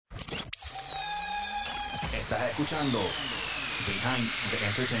Estás escuchando Behind the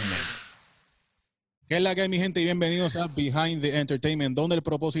Entertainment. ¿Qué es la que hay, mi gente? Y bienvenidos a Behind the Entertainment, donde el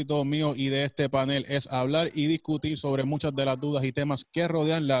propósito mío y de este panel es hablar y discutir sobre muchas de las dudas y temas que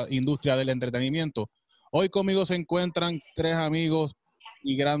rodean la industria del entretenimiento. Hoy conmigo se encuentran tres amigos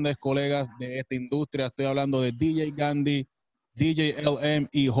y grandes colegas de esta industria. Estoy hablando de DJ Gandhi, DJ LM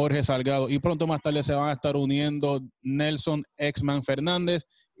y Jorge Salgado. Y pronto más tarde se van a estar uniendo Nelson X-Man Fernández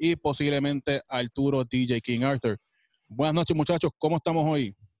y posiblemente Arturo DJ King Arthur. Buenas noches, muchachos. ¿Cómo estamos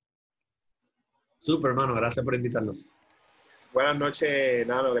hoy? Súper, hermano, gracias por invitarnos. Buenas noches,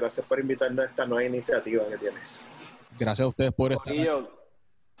 Nano. Gracias por invitarnos a esta nueva iniciativa que tienes. Gracias a ustedes por estar aquí.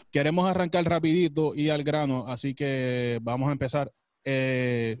 Queremos arrancar rapidito y al grano, así que vamos a empezar.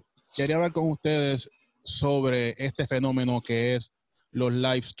 Quería hablar con ustedes sobre este fenómeno que es los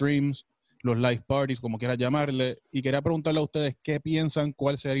live streams, los live parties, como quieras llamarle, y quería preguntarle a ustedes qué piensan,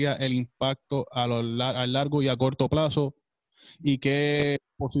 cuál sería el impacto a largo y a corto plazo y qué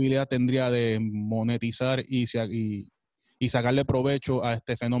posibilidad tendría de monetizar y sacarle provecho a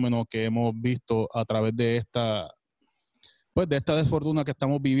este fenómeno que hemos visto a través de esta desfortuna que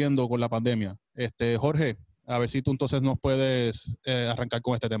estamos viviendo con la pandemia. Jorge, a ver si tú entonces nos puedes arrancar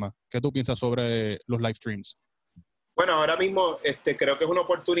con este tema. ¿Qué tú piensas sobre los live streams? Bueno, ahora mismo creo que es una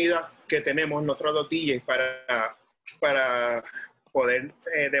oportunidad que tenemos nosotros los DJs para poder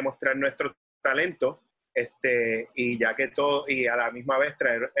demostrar nuestro talento, y ya que todo, y a la misma vez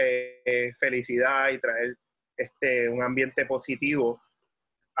traer felicidad y traer un ambiente positivo,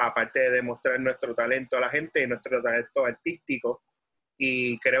 aparte de demostrar nuestro talento a la gente y nuestro talento artístico.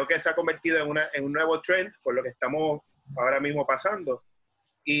 Y creo que se ha convertido en un nuevo trend por lo que estamos ahora mismo pasando.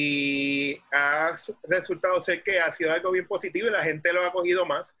 Y ha resultado ser que ha sido algo bien positivo y la gente lo ha cogido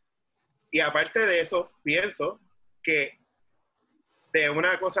más. Y aparte de eso, pienso que de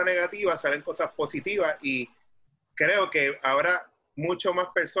una cosa negativa salen cosas positivas, y creo que ahora mucho más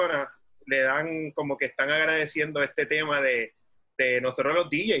personas le dan, como que están agradeciendo este tema de nosotros los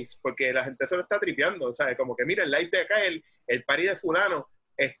DJs, porque la gente se lo está tripeando, ¿sabes? Como que mira, el live de acá, el party de fulano,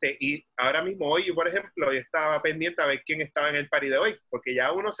 y ahora mismo hoy, por ejemplo, yo estaba pendiente a ver quién estaba en el party de hoy, porque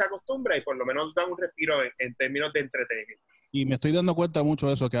ya uno se acostumbra y por lo menos da un respiro en términos de entretenimiento. Y me estoy dando cuenta mucho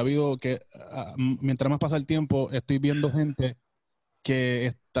de eso, que ha habido mientras más pasa el tiempo, estoy viendo gente que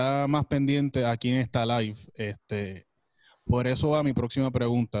está más pendiente a quién está live. Por eso va mi próxima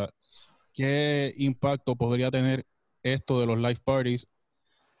pregunta. ¿Qué impacto podría tener esto de los live parties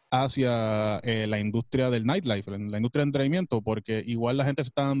hacia la industria del nightlife, la industria del entretenimiento? Porque igual la gente se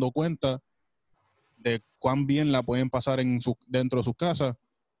está dando cuenta de cuán bien la pueden pasar dentro de sus casas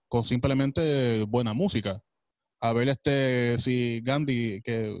con simplemente buena música. A ver, si Gandhi,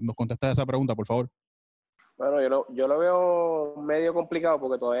 que nos contesta esa pregunta, por favor. Bueno, yo lo veo medio complicado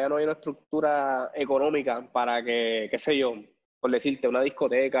porque todavía no hay una estructura económica para que, qué sé yo, por decirte, una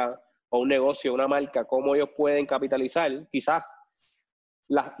discoteca o un negocio, una marca, cómo ellos pueden capitalizar. Quizás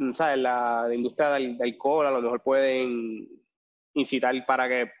 ¿sabes? La industria del alcohol a lo mejor pueden incitar para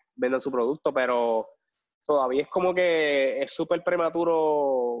que vendan su producto, pero todavía es como que es súper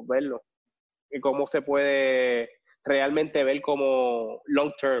prematuro verlo y cómo se puede realmente ver como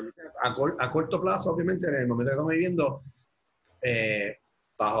long term. A corto plazo, obviamente, en el momento que estamos viviendo,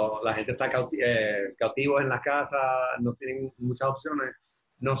 la gente está cautivos en las casas, no tienen muchas opciones.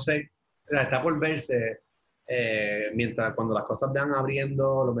 No sé, está por verse cuando las cosas van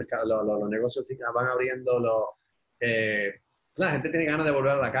abriendo, los negocios sí van abriendo, la gente tiene ganas de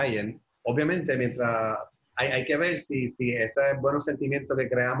volver a la calle. Obviamente, mientras hay que ver si ese buenos sentimientos que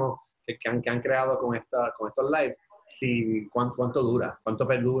creamos, que han creado con estos lives, cuánto dura, cuánto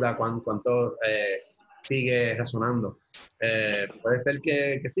perdura, cuánto sigue resonando. Puede ser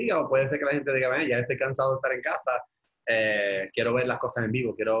que siga, o puede ser que la gente diga, ya estoy cansado de estar en casa, quiero ver las cosas en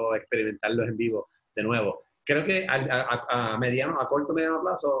vivo, quiero experimentarlos en vivo de nuevo. Creo que a corto mediano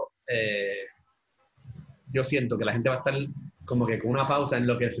plazo, yo siento que la gente va a estar como que con una pausa en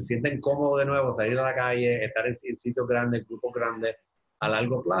lo que se sienten cómodos de nuevo, salir a la calle, estar en sitios grandes, grupos grandes. A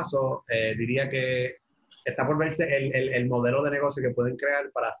largo plazo, diría que está por verse el modelo de negocio que pueden crear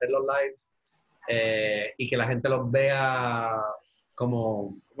para hacer los lives, y que la gente los vea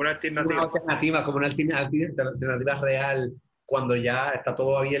como una alternativa, como una alternativa real, cuando ya está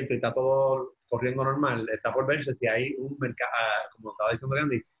todo abierto y está todo corriendo normal. Está por verse si hay un mercado, como estaba diciendo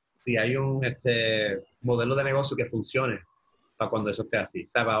Gandhi, si hay un modelo de negocio que funcione para cuando eso esté así.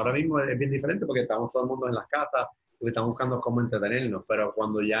 O sea, ahora mismo es bien diferente porque estamos todo el mundo en las casas y estamos buscando cómo entretenernos, pero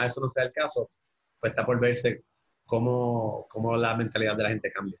cuando ya eso no sea el caso, pues está por verse cómo la mentalidad de la gente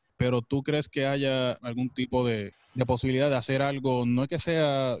cambia. Pero ¿tú crees que haya algún tipo de posibilidad de hacer algo? No es que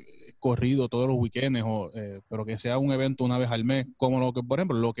sea corrido todos los weekends, pero que sea un evento una vez al mes, como lo que, por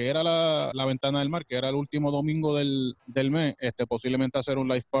ejemplo, lo que era la Ventana del Mar, que era el último domingo del mes, posiblemente hacer un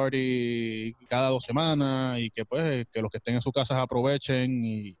live party cada 2 semanas y que pues que los que estén en sus casas aprovechen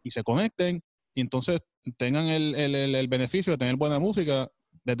y se conecten y entonces tengan el beneficio de tener buena música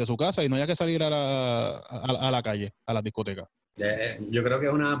desde su casa y no haya que salir a la calle, a las discotecas. Yo creo que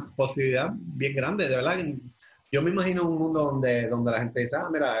es una posibilidad bien grande, de verdad. Yo me imagino un mundo donde la gente dice,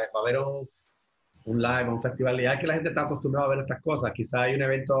 mira, va a haber un live, un festival, y ya que la gente está acostumbrada a ver estas cosas, quizás hay un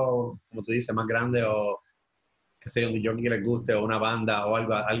evento, como tú dices, más grande o que sea un DJ que les guste o una banda o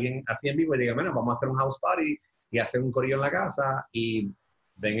algo, alguien así en vivo y diga, bueno, vamos a hacer un house party y hacer un corillo en la casa y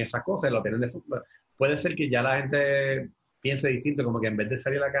ven esas cosas y lo tienen de fútbol. Puede ser que ya la gente piense distinto, como que en vez de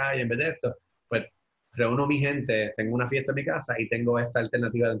salir a la calle, en vez de esto, pues reúno mi gente, tengo una fiesta en mi casa y tengo esta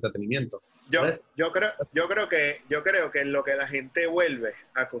alternativa de entretenimiento. Yo creo que en lo que la gente vuelve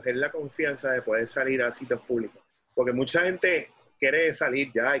a coger la confianza de poder salir a sitios públicos, porque mucha gente quiere salir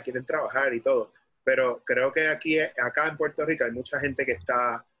ya y quieren trabajar y todo, pero creo que acá en Puerto Rico hay mucha gente que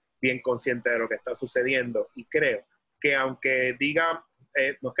está bien consciente de lo que está sucediendo y creo que aunque diga,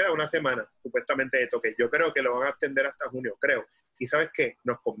 nos queda una semana supuestamente de toque, yo creo que lo van a extender hasta junio, creo, y ¿sabes qué?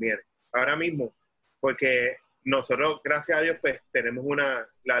 Nos conviene. Ahora mismo, porque nosotros, gracias a Dios, pues tenemos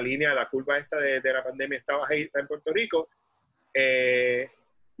la línea, la curva esta de la pandemia está bajita en Puerto Rico.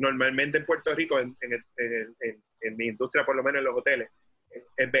 Normalmente en Puerto Rico, en mi industria, por lo menos en los hoteles,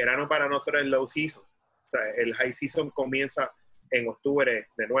 el verano para nosotros es low season. O sea, el high season comienza en octubre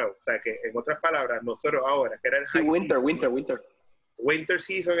de nuevo. O sea, que en otras palabras, nosotros ahora, que era el high season. Winter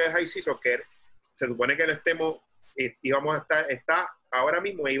season es high season, que se supone que no estemos, íbamos a estar, ahora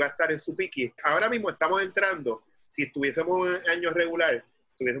mismo iba a estar en su pique. Ahora mismo estamos entrando, si estuviésemos en años regular,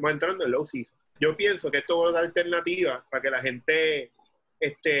 estuviésemos entrando en low season. Yo pienso que esto va a dar alternativa para que la gente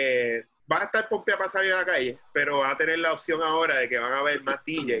va a estar pompeada para salir a la calle, pero va a tener la opción ahora de que van a haber más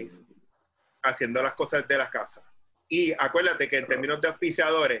DJs haciendo las cosas de las casas. Y acuérdate que en términos de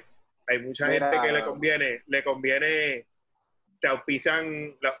auspiciadores, hay mucha gente que le conviene, te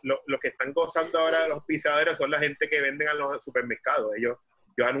auspician, los que están gozando ahora de los auspiciadores son la gente que venden a los supermercados. Yo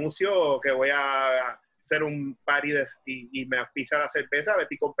anuncio que voy a hacer un party y me auspicia la cerveza,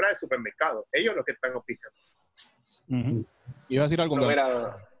 vete y comprar el supermercado. Ellos los que están auspiciando. Uh-huh. ¿Iba a decir algo?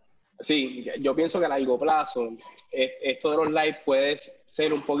 Sí, yo pienso que a largo plazo esto de los live puede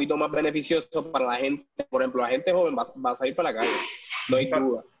ser un poquito más beneficioso para la gente. Por ejemplo, la gente joven va a salir para la calle, no hay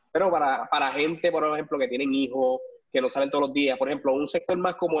duda. Pero para gente, por ejemplo, que tienen hijos, que no salen todos los días, por ejemplo, un sector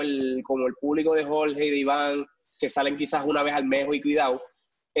más como el público de Jorge y de Iván, que salen quizás una vez al mes y cuidado,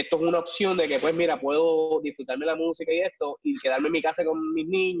 esto es una opción de que, pues mira, puedo disfrutarme la música y esto, y quedarme en mi casa con mis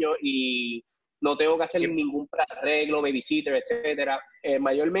niños y no tengo que hacer ningún arreglo, babysitter, etcétera.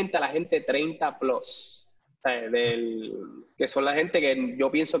 Mayormente a la gente 30+, o sea, que son la gente que yo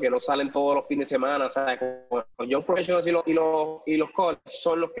pienso que no salen todos los fines de semana, ¿sabes? Los young professionals y los college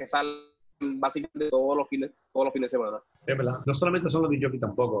son los que salen básicamente todos los fines de semana. Sí, es verdad. No solamente son los DJs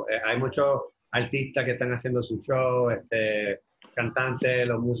tampoco. Hay muchos artistas que están haciendo su show, cantantes,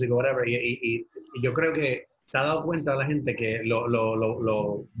 los músicos, whatever. Y yo creo que se ha dado cuenta la gente que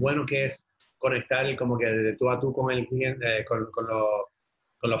lo bueno que es conectar como que de tú a tú con el cliente, con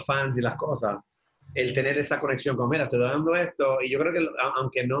los fans y las cosas. El tener esa conexión con, mira, estoy dando esto. Y yo creo que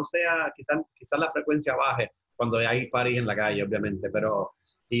aunque no sea, quizás la frecuencia baje cuando hay parties en la calle, obviamente, pero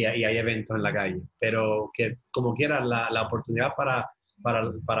y hay eventos en la calle, pero que como quiera la oportunidad para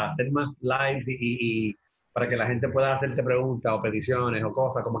hacer más lives y para que la gente pueda hacerte preguntas o peticiones o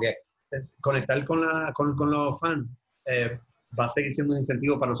cosas, como que conectar con los fans va a seguir siendo un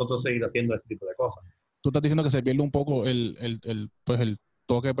incentivo para nosotros seguir haciendo este tipo de cosas. Tú estás diciendo que se pierde un poco pues el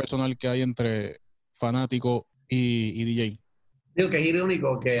toque personal que hay entre fanático y DJ. Digo que es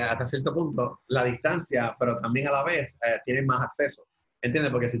irónico que hasta cierto punto la distancia, pero también a la vez tienen más acceso.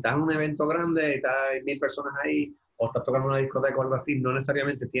 ¿Entiendes? Porque si estás en un evento grande y hay 1000 personas ahí, o estás tocando una discoteca o algo así, no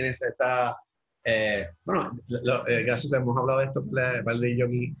necesariamente tienes esa... gracias, hemos hablado de esto para el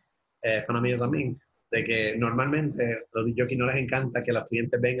DJ fan mío también, de que normalmente los DJ no les encanta que los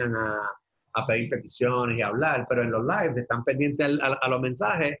clientes vengan a pedir peticiones y a hablar, pero en los lives están pendientes a los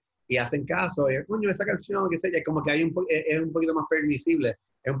mensajes y hacen caso, y coño, esa canción, qué sé yo, es como que es un poquito más permisible,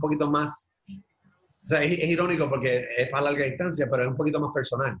 es un poquito más... O sea, es irónico porque es a larga distancia, pero es un poquito más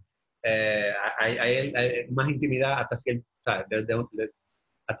personal. Hay más intimidad hasta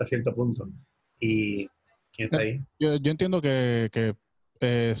cierto punto. ¿Y quién está ahí? Yo entiendo que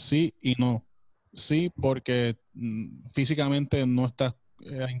sí y no. Sí, porque físicamente no estás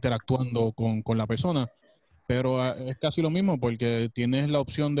interactuando con la persona, pero es casi lo mismo porque tienes la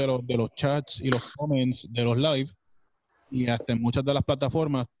opción de los chats y los comments de los live, y hasta en muchas de las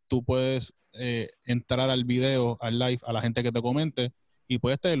plataformas tú puedes entrar al video, al live, a la gente que te comente, y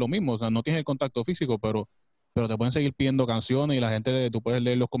puedes tener lo mismo, o sea, no tienes el contacto físico, pero te pueden seguir pidiendo canciones y la gente, tú puedes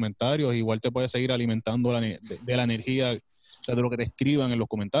leer los comentarios, igual te puedes seguir alimentando de la energía, o sea, de lo que te escriban en los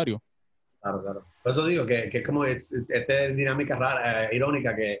comentarios. Claro, claro. Por eso digo que es como esta dinámica rara,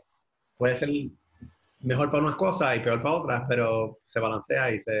 irónica, que puede ser mejor para unas cosas y peor para otras, pero se balancea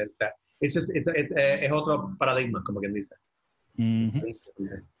y es otro paradigma, como quien dice.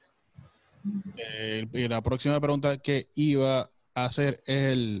 Y la próxima pregunta que iba a hacer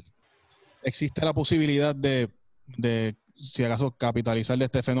es ¿existe la posibilidad de, si acaso, capitalizar de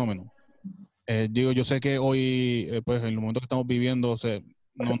este fenómeno? Digo, yo sé que hoy, pues en el momento que estamos viviendo, no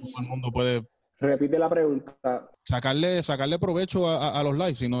todo el mundo puede... Repite la pregunta. Sacarle provecho a los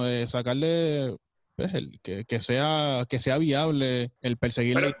lives, sino de sacarle... Pues, que sea viable el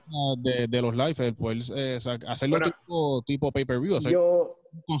perseguir la idea de los lives, el poder hacerlo tipo pay-per-view. Yo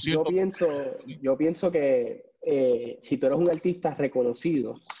pienso que si tú eres un artista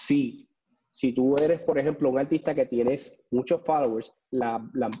reconocido, sí. Si tú eres, por ejemplo, un artista que tienes muchos followers, las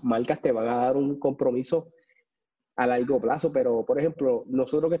marcas te van a dar un compromiso a largo plazo, pero, por ejemplo,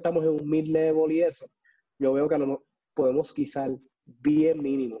 nosotros que estamos en un mid-level y eso, yo veo que no podemos quizás bien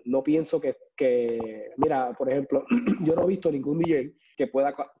mínimo. No pienso que mira, por ejemplo, yo no he visto ningún DJ que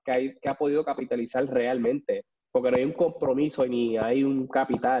ha podido capitalizar realmente, porque no hay un compromiso ni hay un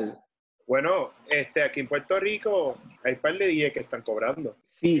capital. Bueno, aquí en Puerto Rico hay un par de DJs que están cobrando.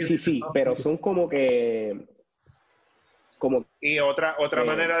 Sí, pero son como que... Y otra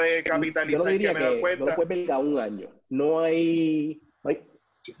manera de capitalizar, yo no diría que me he dado cuenta... no lo puedes ver a un año. No hay...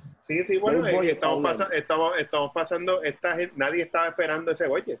 Sí, bueno, estamos pasando, nadie estaba esperando ese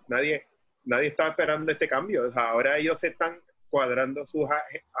budget, nadie estaba esperando este cambio. O sea, ahora ellos se están cuadrando sus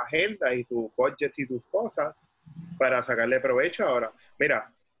agendas y sus budgets y sus cosas para sacarle provecho ahora.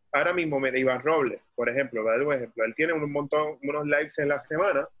 Mira, ahora mismo, Iván Robles, por ejemplo, voy a dar un ejemplo, él tiene unos lives en la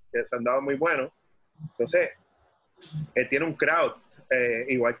semana que se han dado muy buenos. Entonces, él tiene un crowd,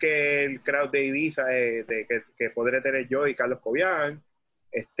 igual que el crowd de Ibiza, que podré tener yo y Carlos Cobian,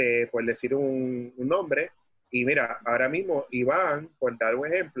 por decir un nombre. Y mira, ahora mismo Iván, por dar un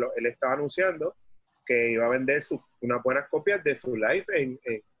ejemplo, él estaba anunciando que iba a vender unas buenas copias de su live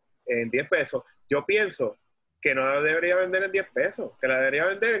en 10 pesos. Yo pienso que no la debería vender en 10 pesos, que la debería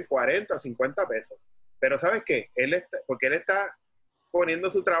vender en 40 o 50 pesos. Pero ¿sabes qué? Porque él está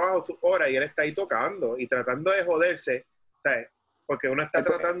poniendo su trabajo, su hora, y él está ahí tocando y tratando de joderse, ¿sabes? Porque uno está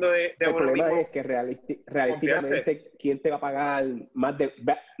tratando de el uno problema mismo es que realísticamente, ¿quién te va a pagar más de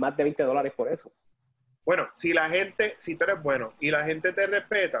 $20 por eso? Bueno, si tú eres bueno y la gente te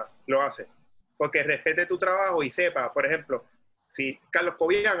respeta, lo hace. Porque respete tu trabajo y sepa, por ejemplo, si Carlos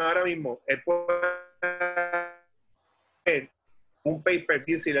Cobian ahora mismo, él puede un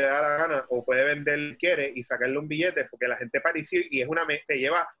pay-per-view si le da la gana, o puede vender, quiere, y sacarle un billete, porque la gente pareció, y es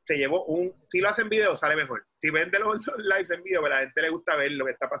se llevó si lo hace en video, sale mejor. Si vende los lives en video, pues a la gente le gusta ver lo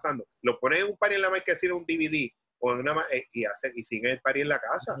que está pasando. Lo pone en un party en la marca, decir un DVD, o en y sigue el party en la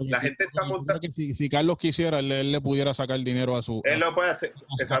casa. La gente está montando. Si Carlos quisiera, él le pudiera sacar dinero a su... Él lo puede hacer,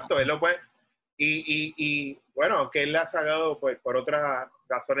 exacto, él lo puede. Y bueno, aunque él le ha sacado pues, por otras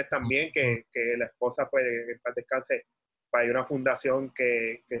razones también, que la esposa, pues, en paz descanse, para una fundación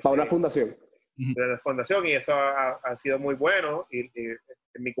para una fundación. De la fundación, y eso ha sido muy bueno. Y en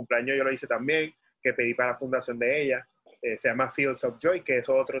mi cumpleaños yo lo hice también, que pedí para la fundación de ella. Se llama Fields of Joy, que es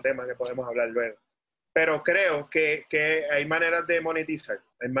otro tema que podemos hablar luego. Pero creo que hay maneras de monetizar.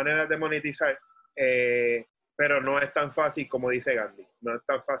 Pero no es tan fácil como dice Gandhi. No es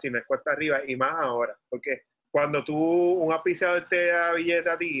tan fácil, no es cuesta arriba, y más ahora. Porque cuando un auspiciador te da billete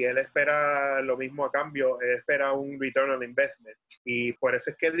a ti, él espera lo mismo a cambio, él espera un return on investment. Y por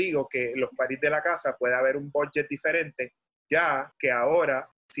eso es que digo que los parties de la casa puede haber un budget diferente, ya que ahora,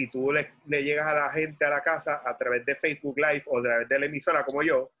 si tú le llegas a la gente a la casa a través de Facebook Live o a través de la emisora como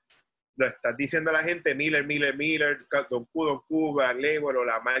yo, lo estás diciendo a la gente, Miller, Don Q, Label o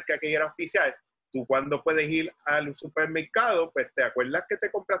la marca que quiera auspiciar. Tú cuando puedes ir al supermercado, pues te acuerdas que te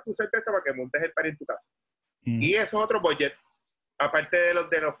compras tu cerveza para que montes el party en tu casa. Y eso es otro budget. Aparte de los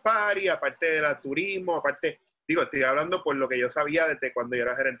parties, aparte del turismo, estoy hablando por lo que yo sabía desde cuando yo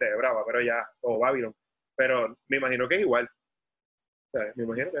era gerente de Brava, o Babylon. Pero me imagino que es igual. Me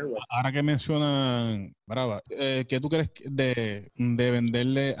imagino que es igual. Ahora que mencionan Brava, ¿qué tú crees de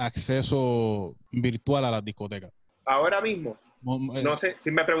venderle acceso virtual a las discotecas? Ahora mismo, No sé, si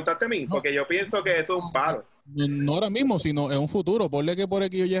me preguntaste a mí, porque yo pienso que eso es un palo. No ahora mismo, sino en un futuro. Ponle que por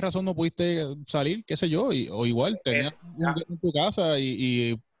aquí o Y razón no pudiste salir, qué sé yo, o igual tenías un en tu casa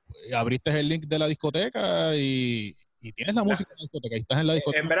y abriste el link de la discoteca y tienes la música de la discoteca y estás en la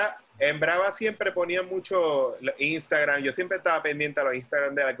discoteca. En Brava siempre ponían mucho Instagram. Yo siempre estaba pendiente a los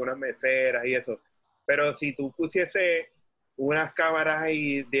Instagram de algunas meseras y eso. Pero si tú pusiese unas cámaras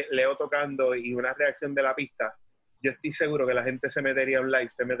ahí de Leo tocando y una reacción de la pista, yo estoy seguro que la gente se metería en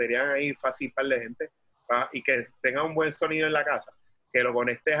live, se meterían ahí fácil par de gente, y que tenga un buen sonido en la casa, que lo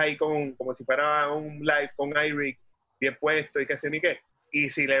conectes ahí como si fuera un live con iRig bien puesto y qué sé ni qué, y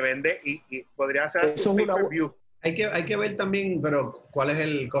si le vende y podría hacer un pay-per-view. Hay que ver también, pero cuál es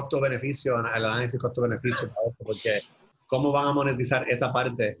el costo-beneficio, el análisis costo-beneficio, porque cómo van a monetizar esa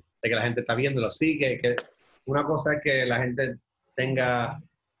parte de que la gente está viéndolo. Sí, que una cosa es que la gente tenga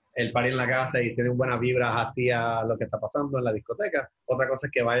el party en la casa y tienen buenas vibras hacia lo que está pasando en la discoteca. Otra cosa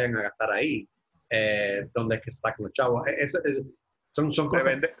es que vayan a gastar ahí, donde es que está con los chavos. Son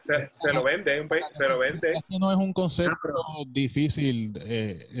cosas... Se lo vende. No es un concepto difícil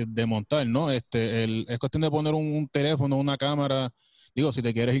de montar, ¿no? Es cuestión de poner un teléfono, una cámara. Digo, si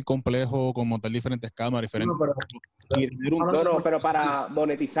te quieres ir complejo con montar diferentes cámaras, diferentes... pero para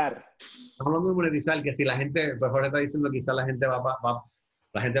monetizar. Estamos hablando de monetizar, que si la gente, pues Jorge está diciendo, quizás la gente va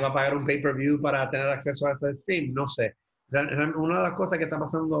a pagar un pay-per-view para tener acceso a ese stream, no sé. Una de las cosas que está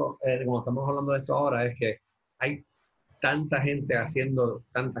pasando, como estamos hablando de esto ahora, es que hay tanta gente haciendo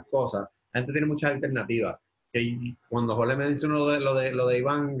tantas cosas. La gente tiene muchas alternativas. Y cuando Jorge me dice lo de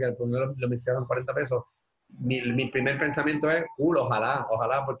Iván, que lo mixaron 40 pesos, mi primer pensamiento es, ojalá,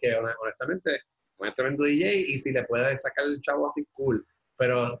 porque honestamente, con este evento DJ, y si le puede sacar el chavo así, cool.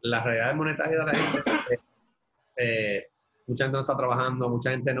 Pero la realidad monetaria de la gente, mucha gente no está trabajando,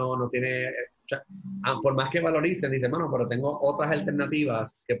 mucha gente no tiene, por más que valoricen, dicen, bueno, pero tengo otras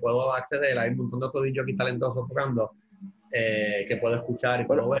alternativas que puedo acceder, hay un montón de otros DJs aquí talentosos tocando, que puedo escuchar y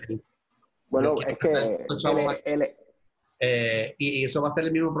puedo ver. Bueno, es que y eso va a ser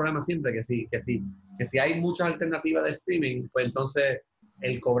el mismo problema siempre, que si hay muchas alternativas de streaming, pues entonces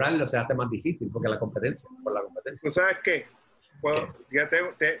el cobrarlo se hace más difícil por la competencia. ¿Tú sabes qué?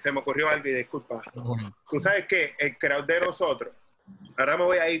 Se me ocurrió algo y disculpa. Tú sabes que el crowd de nosotros, ahora me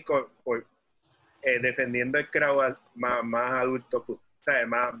voy a ir defendiendo el crowd más adulto, ¿sabes?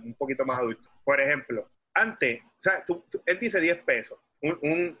 Un poquito más adulto. Por ejemplo, antes, ¿sabes? Él dice 10 pesos.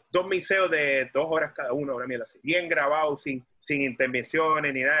 Dos mixeos de 2 horas cada uno, ahora mira así, bien grabado, sin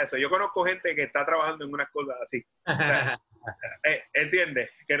intervenciones ni nada de eso. Yo conozco gente que está trabajando en unas cosas así. O sea,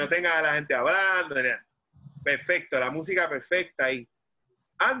 ¿entiendes? Que no tenga a la gente hablando, ni nada. Perfecto, la música perfecta. Y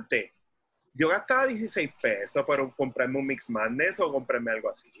antes, yo gastaba 16 pesos por comprarme un Mix Madness o comprarme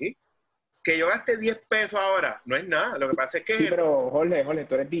algo así. Que yo gaste 10 pesos ahora, no es nada. Lo que pasa es que... Sí, pero Jorge,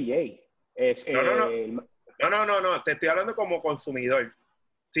 tú eres DJ. No, te estoy hablando como consumidor.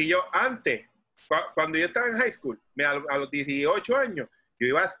 Si yo antes, cuando yo estaba en high school, a los 18 años, yo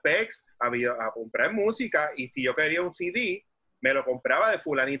iba a Specs a comprar música, y si yo quería un CD, me lo compraba de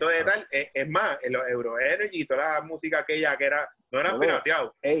fulanito de tal. Es más, en los Euro Energy y toda la música aquella que no era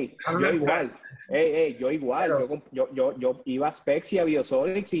pirateado. Yo igual. Yo iba a Specs y a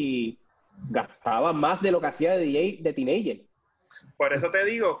Biosonics y gastaba más de lo que hacía de DJ de teenager. Por eso te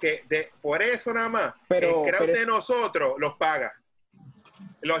digo que por eso nada más el crowd de nosotros los paga.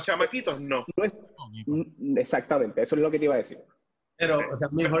 Los chamaquitos no. Exactamente, eso es lo que te iba a decir. Pero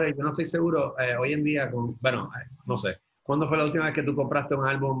también, Jorge, yo no estoy seguro, hoy en día, no sé, ¿cuándo fue la última vez que tú compraste un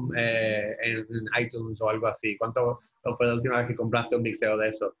álbum en iTunes o algo así? ¿Cuánto fue la última vez que compraste un mixeo de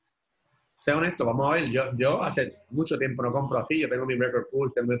eso? Sea honesto, vamos a ver, yo hace mucho tiempo no compro así, yo tengo mi record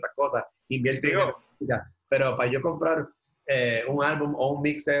pool, tengo estas cosas, invierto en música, pero para yo comprar un álbum o un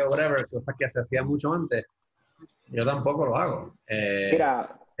mixeo o whatever, cosas que se hacía mucho antes, yo tampoco lo hago.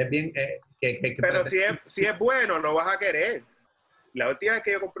 Mira, es bien pero si es bueno, lo vas a querer. La última vez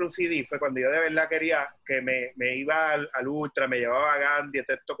que yo compré un CD fue cuando yo de verdad quería que me iba al Ultra, me llevaba a Gandhi,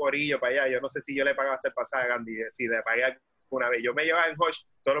 esto corillo para allá. Yo no sé si yo le pagaba este pasaje a Gandhi, si le pagué una vez. Yo me llevaba en Hosh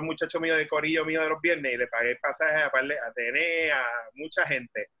todos los muchachos míos de corillo mío de los viernes y le pagué el pasaje a Tene, a mucha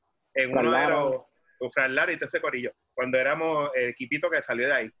gente. En uno de los... Fran Lara y todo ese corillo, cuando éramos el equipito que salió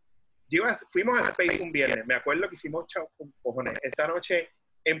de ahí. Fuimos a Space un viernes, me acuerdo que hicimos chavos con cojones. Esa noche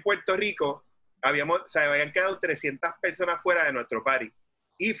en Puerto Rico habían quedado 300 personas fuera de nuestro party.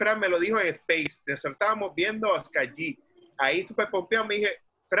 Y Fran me lo dijo en Space, nosotros estábamos viendo a Oscar G. Ahí súper pompeado, me dije,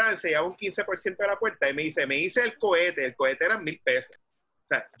 Fran, se lleva un 15% de la puerta, y me hice el cohete eran 1,000 pesos. O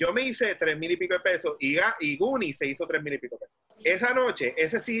sea, yo me hice 3,000 y pico de pesos, y Guni se hizo 3,000 y pico de pesos. Esa noche,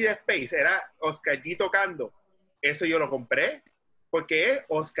 ese CD de Space era Oscar G tocando. Eso yo lo compré. porque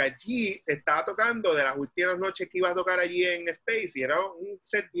Oscar G estaba tocando de las últimas noches que iba a tocar allí en Space, y era un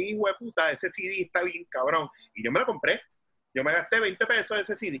set bien hijo de puta, ese CD está bien cabrón, y yo me lo compré, yo me gasté 20 pesos de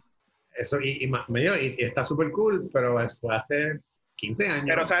ese CD. Eso, y está súper cool, pero fue hace 15 años.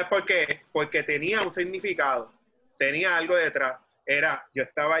 Pero ¿sabes por qué? Porque tenía un significado, tenía algo detrás. Yo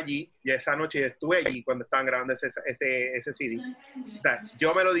estaba allí, y esa noche estuve allí cuando estaban grabando ese CD. O sea,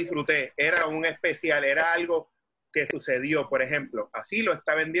 yo me lo disfruté, era un especial, era algo que sucedió, por ejemplo. Así lo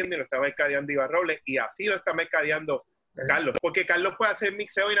está vendiendo y lo está mercadeando Iván Robles, y así lo está mercadeando Carlos. Porque Carlos puede hacer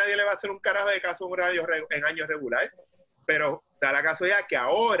mixeo y nadie le va a hacer un carajo de caso en años regulares. Pero da la casualidad que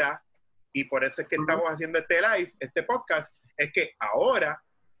ahora, y por eso es que estamos haciendo este live, este podcast, es que ahora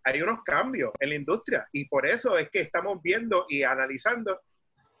hay unos cambios en la industria, y por eso es que estamos viendo y analizando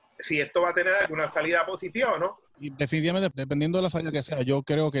si esto va a tener alguna salida positiva o no. Y definitivamente, dependiendo de la salida que sea, yo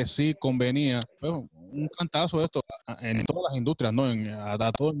creo que sí convenía, bueno, un cantazo de esto en todas las industrias, ¿no?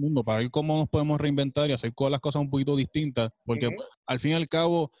 A todo el mundo, para ver cómo nos podemos reinventar y hacer las cosas un poquito distintas, porque pues, al fin y al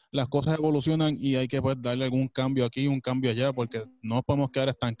cabo las cosas evolucionan y hay que pues, darle algún cambio aquí, un cambio allá, porque no nos podemos quedar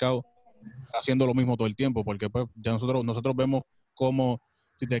estancados haciendo lo mismo todo el tiempo, porque pues ya nosotros vemos cómo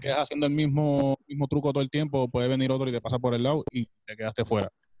si te quedas haciendo el mismo truco todo el tiempo, puede venir otro y te pasa por el lado y te quedaste fuera.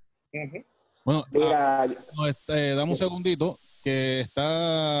 Bueno, dame un segundito, que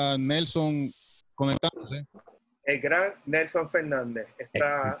está Nelson conectándose. El gran Nelson Fernández.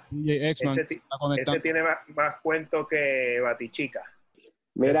 Ese tiene más cuento que Batichica.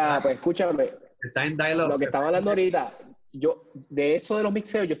 Mira, pues escúchame. Está en dialogue. Lo que estaba hablando ahorita, de eso de los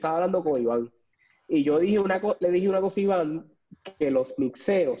mixeos, yo estaba hablando con Iván. Y yo le dije una cosa a Iván, que los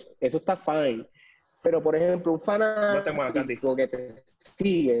mixeos, eso está fine. Pero, por ejemplo, un fanático que te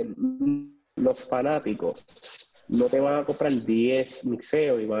sigue, los fanáticos no te van a comprar 10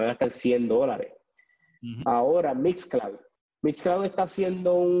 mixeos y van a gastar $100. Ahora, Mixcloud está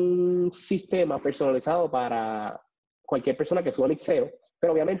haciendo un sistema personalizado para cualquier persona que suba mixeo,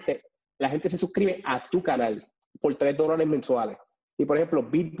 pero obviamente la gente se suscribe a tu canal por $3 mensuales. Y, por ejemplo,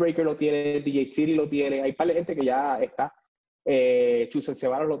 Beatbreaker lo tiene, DJ City lo tiene, hay par de gente que ya está. Chusen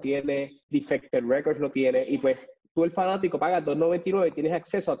Ceballos lo tiene, Defected Records lo tiene, y pues tú el fanático pagas $2.99 y tienes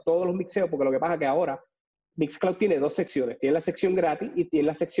acceso a todos los mixeos, porque lo que pasa es que ahora Mixcloud tiene dos secciones, tiene la sección gratis y tiene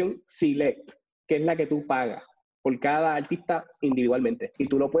la sección Select, que es la que tú pagas por cada artista individualmente, y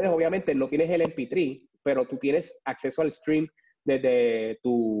tú lo puedes, obviamente no tienes el MP3, pero tú tienes acceso al stream desde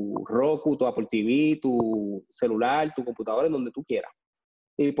tu Roku, tu Apple TV, tu celular, tu computadora, en donde tú quieras.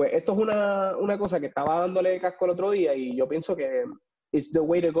 Y pues esto es una cosa que estaba dándole casco el otro día, y yo pienso que it's the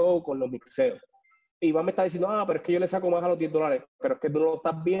way to go con los mixeos. Iván me está diciendo, pero es que yo le saco más a los $10, pero es que tú no lo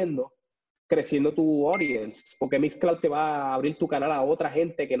estás viendo creciendo tu audience, porque Mixcloud te va a abrir tu canal a otra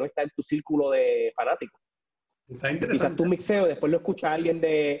gente que no está en tu círculo de fanáticos. Quizás tu mixeo después lo escucha alguien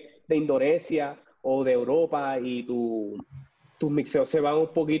de Indonesia o de Europa, y tus mixeos se van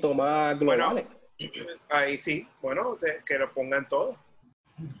un poquito más globales. Bueno, ahí sí, bueno, que lo pongan todos.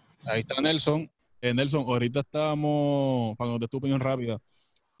 Ahí está Nelson. Nelson, ahorita estábamos, para que te tu opinión rápida,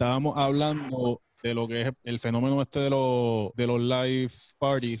 estábamos hablando de lo que es el fenómeno de los live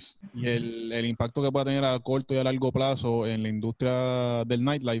parties y el impacto que puede tener a corto y a largo plazo en la industria del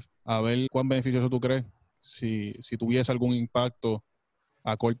nightlife. A ver cuán beneficioso tú crees si tuviese algún impacto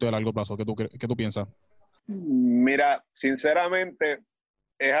a corto y a largo plazo. ¿Qué tú piensas? Mira, sinceramente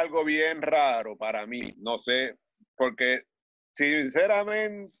es algo bien raro para mí. No sé, porque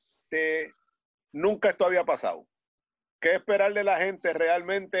sinceramente nunca esto había pasado. ¿Qué esperar de la gente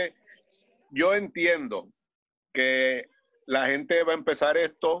realmente? Yo entiendo que la gente va a empezar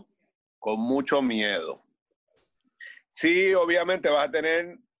esto con mucho miedo. Sí, obviamente vas a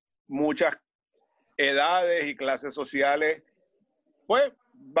tener muchas edades y clases sociales. Pues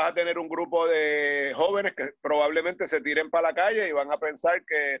vas a tener un grupo de jóvenes que probablemente se tiren para la calle y van a pensar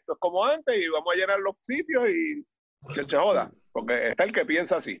que esto es como antes y vamos a llenar los sitios y que se joda. Porque está el que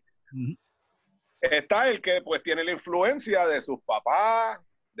piensa así. Está el que pues tiene la influencia de sus papás,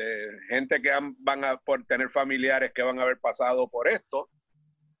 de gente que van a tener familiares que van a haber pasado por esto,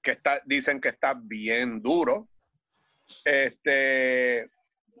 que dicen que está bien duro.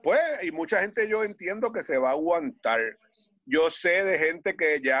 Pues, y mucha gente yo entiendo que se va a aguantar. Yo sé de gente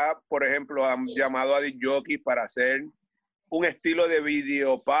que ya, por ejemplo, han llamado a disc-jockeys para hacer un estilo de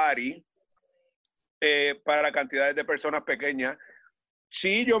video party para cantidades de personas pequeñas.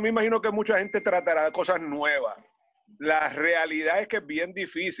 Sí, yo me imagino que mucha gente tratará de cosas nuevas. La realidad es que es bien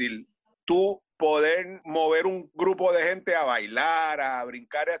difícil tú poder mover un grupo de gente a bailar, a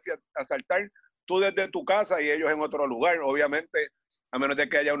brincar, a saltar, tú desde tu casa y ellos en otro lugar. Obviamente a menos de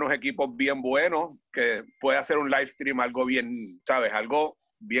que haya unos equipos bien buenos, que pueda hacer un live stream, algo bien, ¿sabes? Algo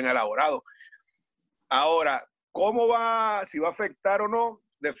bien elaborado. Ahora, ¿cómo va? Si va a afectar o no,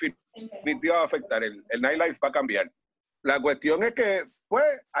 definitivamente va a afectar. El nightlife va a cambiar. La cuestión es que, pues,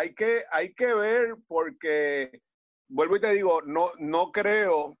 hay que ver, porque, vuelvo y te digo, no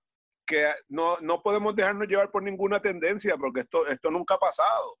creo que no podemos dejarnos llevar por ninguna tendencia, porque esto nunca ha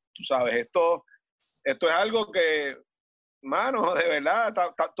pasado, tú sabes, esto es algo que, mano, de verdad,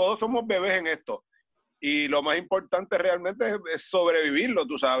 todos somos bebés en esto. Y lo más importante realmente es sobrevivirlo,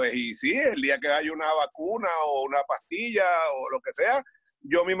 tú sabes. Y sí, el día que haya una vacuna o una pastilla o lo que sea,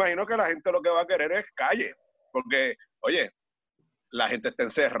 yo me imagino que la gente lo que va a querer es calle. Porque, oye, la gente está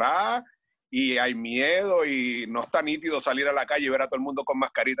encerrada y hay miedo y no está nítido salir a la calle y ver a todo el mundo con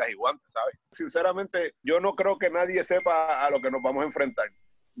mascaritas y guantes, ¿sabes? Sinceramente, yo no creo que nadie sepa a lo que nos vamos a enfrentar.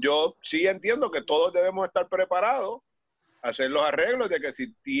 Yo sí entiendo que todos debemos estar preparados, hacer los arreglos de que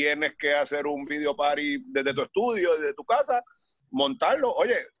si tienes que hacer un video party desde tu estudio, desde tu casa, montarlo.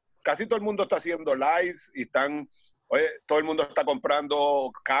 Oye, casi todo el mundo está haciendo lives y todo el mundo está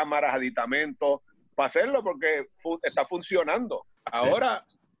comprando cámaras, aditamentos para hacerlo porque está funcionando. Ahora,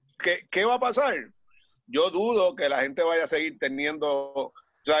 ¿qué va a pasar? Yo dudo que la gente vaya a seguir teniendo,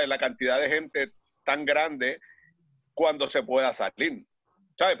 ¿sabes?, la cantidad de gente tan grande cuando se pueda salir.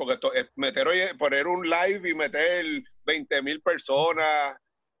 ¿Sabes? Porque poner un live y meter 20,000 personas,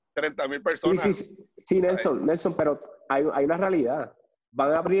 30,000 personas. Sí, Nelson, pero hay una realidad.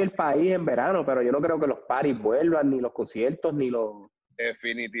 Van a abrir el país en verano, pero yo no creo que los parties vuelvan, ni los conciertos, ni los...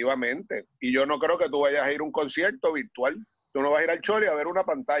 Definitivamente. Y yo no creo que tú vayas a ir a un concierto virtual. Tú no vas a ir al Choli a ver una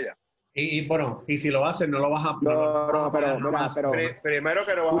pantalla. Y bueno, y si lo haces, no lo vas a... pero primero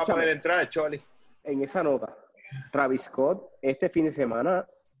que no vas a poder entrar al Choli. En esa nota, Travis Scott este fin de semana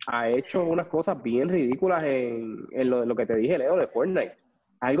ha hecho unas cosas bien ridículas en lo que te dije, Leo, de Fortnite.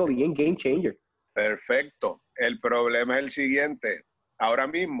 Algo bien game changer. Perfecto. El problema es el siguiente. Ahora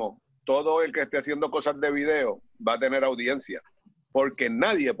mismo, todo el que esté haciendo cosas de video va a tener audiencia, porque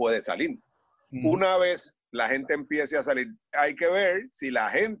nadie puede salir. Una vez la gente empiece a salir, hay que ver si la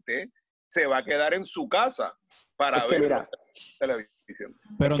gente se va a quedar en su casa para ver televisión.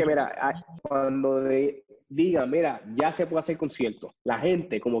 Pero es que mira, cuando digan, mira, ya se puede hacer conciertos, la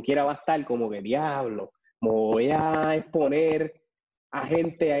gente como quiera va a estar como que diablo, me voy a exponer a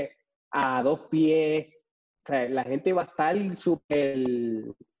gente a 2 pies. O sea, la gente va a estar súper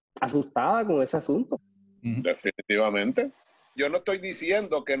asustada con ese asunto. Definitivamente. Yo no estoy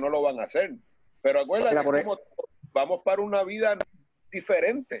diciendo que no lo van a hacer, pero acuérdate, vamos para una vida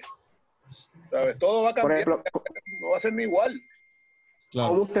diferente. ¿Sabes? Todo va a cambiar, no va a ser ni igual. Claro.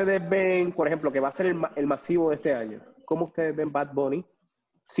 ¿Cómo ustedes ven, por ejemplo, que va a ser el masivo de este año? ¿Cómo ustedes ven Bad Bunny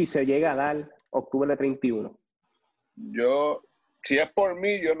si se llega a dar octubre 31? Si es por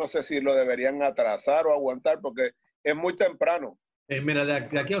mí, yo no sé si lo deberían atrasar o aguantar porque es muy temprano. Mira,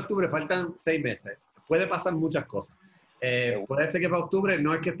 de aquí a octubre faltan 6 meses. Puede pasar muchas cosas. Puede ser que para octubre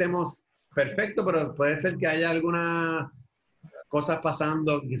no es que estemos perfectos, pero puede ser que haya algunas cosas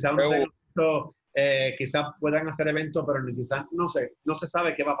pasando. Quizás quizás puedan hacer eventos, pero quizás no se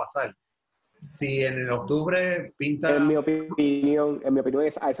sabe qué va a pasar. Si en el octubre pinta... En mi opinión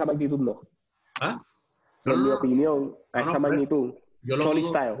es a esa magnitud no. ¿Ah? En mi opinión, a esa magnitud, Choli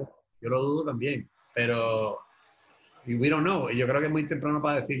Style. Yo lo dudo también, pero we don't know. Yo creo que es muy temprano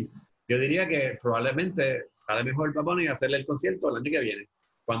para decir. Yo diría que probablemente sale mejor Bad Bunny hacerle el concierto el año que viene,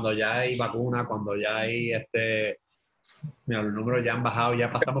 cuando ya hay vacuna, cuando ya hay mira, los números ya han bajado,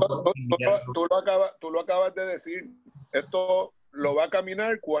 ya pasamos por... Tú lo acabas de decir. Esto lo va a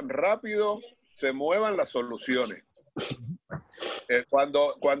caminar cuán rápido se muevan las soluciones.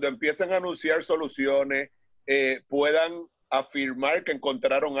 Cuando empiecen a anunciar soluciones, puedan afirmar que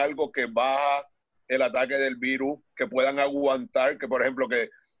encontraron algo que baja el ataque del virus, que puedan aguantar, que por ejemplo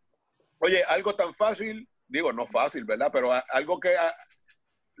oye, algo tan fácil, digo, no fácil, ¿verdad? Pero algo que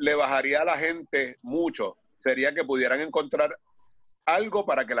le bajaría a la gente mucho sería que pudieran encontrar algo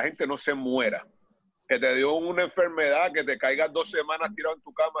para que la gente no se muera. Que te dio una enfermedad, que te caigas 2 semanas tirado en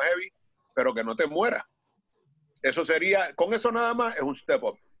tu cama heavy, pero que no te mueras. Eso sería, con eso nada más es un step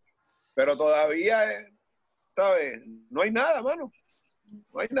up. Pero todavía, ¿sabes? No hay nada, mano.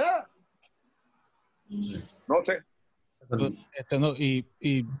 No hay nada. No sé.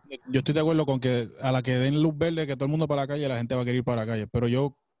 Y yo estoy de acuerdo con que a la que den luz verde, que todo el mundo para la calle, la gente va a querer ir para la calle. Pero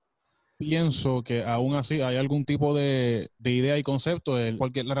yo pienso que aún así hay algún tipo de idea y concepto,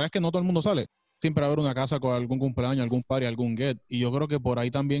 porque la verdad es que no todo el mundo sale. Siempre va a haber una casa con algún cumpleaños, algún party, algún get. Y yo creo que por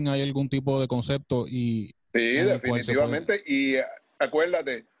ahí también hay algún tipo de concepto. Sí, definitivamente. Y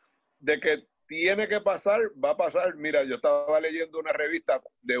acuérdate de que tiene que pasar, va a pasar. Mira, yo estaba leyendo una revista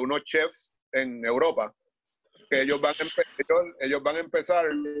de unos chefs en Europa que ellos van a empezar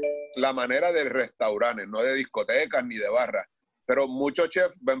la manera de restaurantes, no de discotecas ni de barras, pero muchos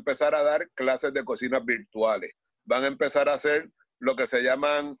chefs van a empezar a dar clases de cocinas virtuales, van a empezar a hacer lo que se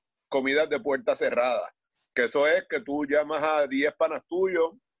llaman comidas de puerta cerrada, que eso es que tú llamas a 10 panas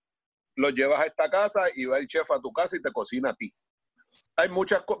tuyos, los llevas a esta casa y va el chef a tu casa y te cocina a ti.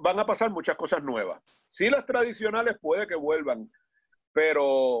 Van a pasar muchas cosas nuevas. Sí, las tradicionales puede que vuelvan,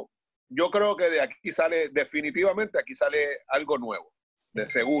 pero yo creo que definitivamente aquí sale algo nuevo, de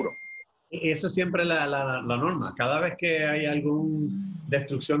seguro. Eso es siempre la norma. Cada vez que hay alguna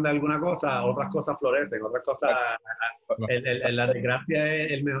destrucción de alguna cosa, otras cosas florecen, otras cosas... la desgracia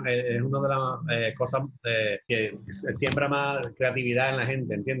es una de las cosas que siembra más creatividad en la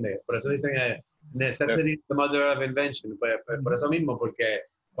gente, ¿entiendes? Por eso dicen necessity is the mother of invention. Pues, por eso mismo, porque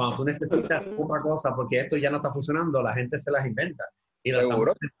cuando tú necesitas otra cosa, porque esto ya no está funcionando, la gente se las inventa. Y lo estamos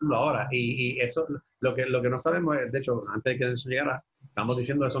haciendo ahora. Y eso, lo que no sabemos, de hecho, antes de que eso llegara, estamos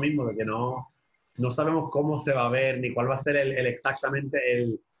diciendo eso mismo, de que no sabemos cómo se va a ver, ni cuál va a ser exactamente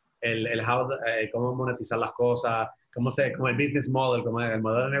cómo monetizar las cosas, como el business model, como el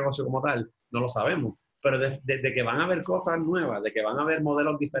modelo de negocio como tal, no lo sabemos. Pero de que van a haber cosas nuevas, de que van a haber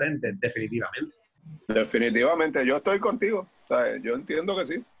modelos diferentes, definitivamente. Definitivamente, yo estoy contigo. O sea, yo entiendo que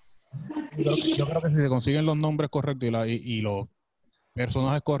sí. Yo creo que si se consiguen los nombres correctos y los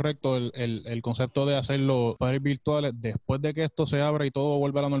personajes correctos, el concepto de hacer los padres virtuales, después de que esto se abra y todo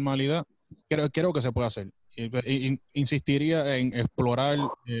vuelva a la normalidad, creo que se puede hacer. Insistiría en explorar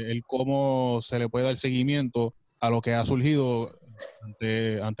el cómo se le puede dar seguimiento a lo que ha surgido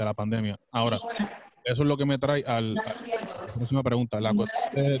ante la pandemia. Ahora, eso es lo que me trae a la próxima pregunta, la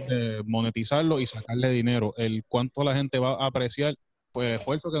cuestión de monetizarlo y sacarle dinero, el cuánto la gente va a apreciar pues, el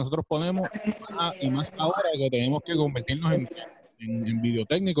esfuerzo que nosotros ponemos y más ahora que tenemos que convertirnos en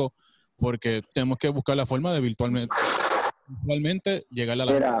videotécnicos, porque tenemos que buscar la forma de virtualmente llegarle a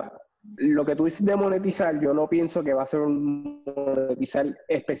la gente. Lo que tú dices de monetizar, yo no pienso que va a ser un monetizar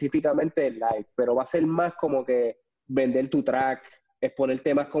específicamente el live, pero va a ser más como que vender tu track, exponer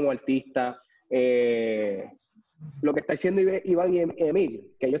temas como artista, lo que está diciendo Iván y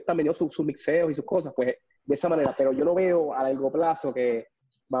Emil, que ellos también tienen sus mixeos y sus cosas, pues de esa manera, pero yo no veo a largo plazo que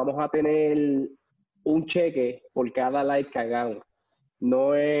vamos a tener un cheque por cada live que hagamos.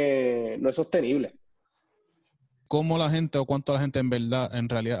 No es sostenible. ¿Cómo la gente o cuánto la gente en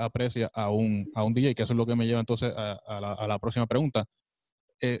realidad aprecia a un DJ? Que eso es lo que me lleva entonces a la próxima pregunta.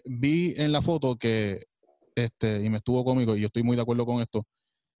 Vi en la foto que, y me estuvo cómico, y yo estoy muy de acuerdo con esto,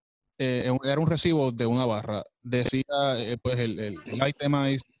 era un recibo de una barra. Decía, pues, el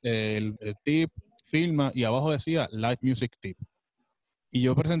itemized, el tip, firma, y abajo decía Live Music Tip. Y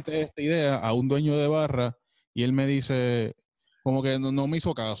yo presenté esta idea a un dueño de barra, y él me dice, como que no me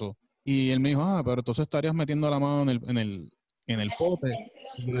hizo caso. Y él me dijo, pero entonces estarías metiendo la mano en el pote.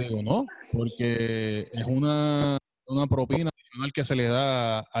 Y yo digo, no, porque es una propina adicional que se le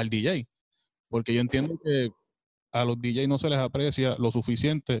da al DJ. Porque yo entiendo que a los DJs no se les aprecia lo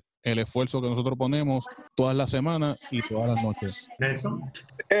suficiente el esfuerzo que nosotros ponemos todas las semanas y todas las noches. Nelson.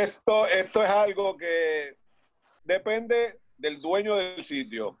 Esto es algo que depende del dueño del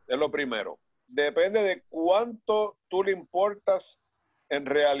sitio, es lo primero. Depende de cuánto tú le importas en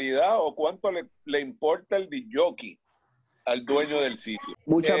realidad o cuánto le importa el DJ al dueño del sitio.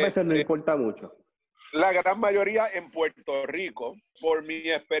 Muchas veces no importa mucho. La gran mayoría en Puerto Rico, por mi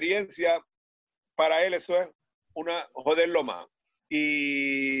experiencia, para él eso es joderlo más.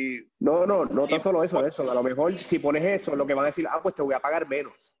 Y no tan solo eso. A lo mejor si pones eso, lo que van a decir, pues te voy a pagar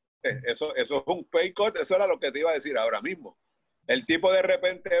menos. Eso es un pay cut, eso era lo que te iba a decir ahora mismo. El tipo de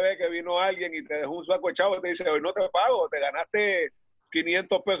repente ve que vino alguien y te dejó un saco de chavo y te dice, hoy no te pago, te ganaste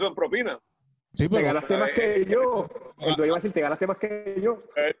 500 pesos en propina. Sí, pero te ganaste más que yo. El dueño va a decir, te ganaste más que yo.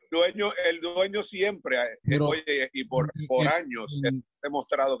 El dueño siempre, oye, y por años he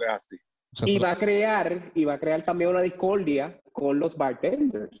demostrado que es así. Y va a crear también una discordia con los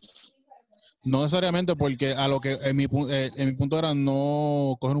bartenders. No necesariamente, porque a lo que en mi punto era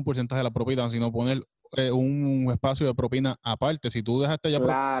no coger un porcentaje de la propina, sino poner un espacio de propina aparte. Si tú dejaste ya...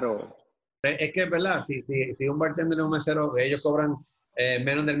 Claro. Es que es verdad, si un bartender y un mesero, ellos cobran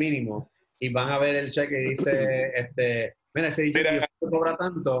menos del mínimo y van a ver el cheque y dice, mira, ese DJ cobra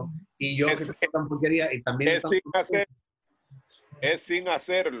tanto y yo que tan porquería y también... Es sin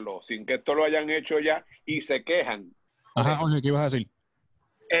hacerlo, sin que esto lo hayan hecho ya y se quejan. Ajá, Jorge, ¿qué ibas a decir?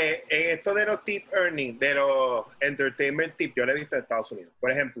 En esto de los tip earning, de los entertainment tip, yo lo he visto en Estados Unidos.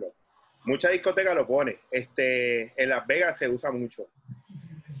 Por ejemplo, muchas discotecas lo ponen. En Las Vegas se usa mucho.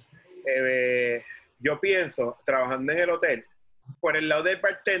 yo pienso, trabajando en el hotel, por el lado del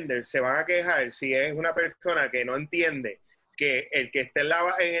bartender se van a quejar si es una persona que no entiende que el que esté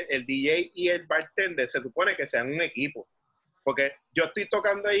en el DJ y el bartender se supone que sean un equipo. Porque yo estoy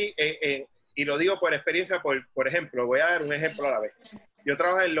tocando ahí, y lo digo por experiencia, por ejemplo, voy a dar un ejemplo a la vez. Yo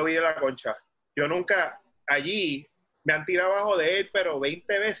trabajo en el lobby de La Concha. Yo nunca, allí me han tirado abajo de él, pero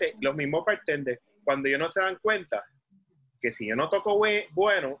 20 veces los mismos bartenders. Cuando ellos no se dan cuenta que si yo no toco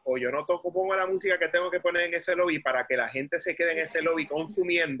bueno o yo no pongo la música que tengo que poner en ese lobby para que la gente se quede en ese lobby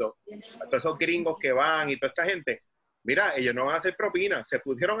consumiendo, a todos esos gringos que van y toda esta gente, mira, ellos no van a hacer propina. Se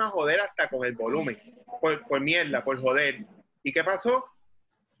pusieron a joder hasta con el volumen, por mierda, por joder. ¿Y qué pasó?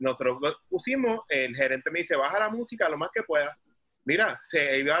 Nosotros lo pusimos, el gerente me dice, baja la música lo más que pueda. Mira,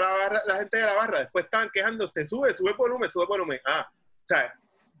 se iba la gente de la barra, después estaban quejándose, sube el volumen. O sea,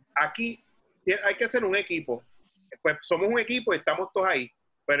 aquí hay que hacer un equipo. Pues somos un equipo y estamos todos ahí,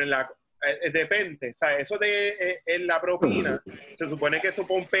 pero depende, o sea, eso en la propina, se supone que eso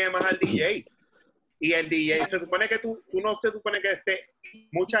pompea más al DJ, y el DJ, se supone que tú no se supone que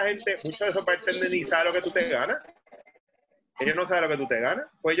muchos de esos bartenders ni saben lo que tú te ganas, ellos no saben lo que tú te ganas,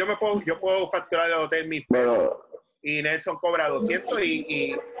 pues yo puedo facturar el hotel mis pesos, y Nelson cobra 200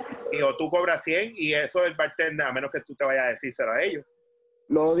 o tú cobras 100, y eso el bartender, a menos que tú te vayas a decírselo a ellos.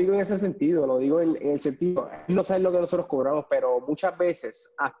 No lo digo en ese sentido, lo digo en el sentido, no saben lo que nosotros cobramos, pero muchas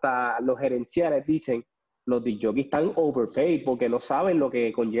veces hasta los gerenciales dicen, los DJs están overpaid porque no saben lo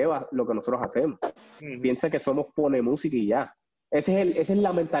que conlleva lo que nosotros hacemos. Piensan que somos pone música y ya. Esa es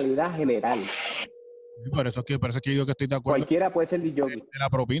la mentalidad general. Por eso es que yo digo que estoy de acuerdo. Cualquiera puede ser DJ. De la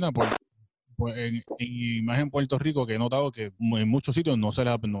propina, y más en Puerto Rico, que he notado que en muchos sitios no se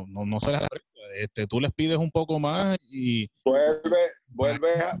les tú les pides un poco más y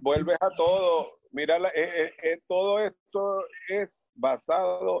vuelves a todo. Mira, todo esto es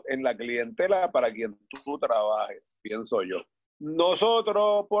basado en la clientela para quien tú trabajes, pienso yo.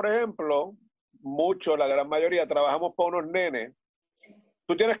 Nosotros, por ejemplo, la gran mayoría, trabajamos para unos nenes.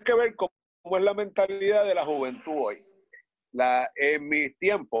 Tú tienes que ver cómo es la mentalidad de la juventud hoy. En mis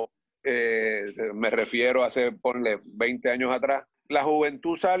tiempos, me refiero a hace, ponle, 20 años atrás, la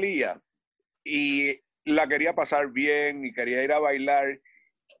juventud salía y la quería pasar bien y quería ir a bailar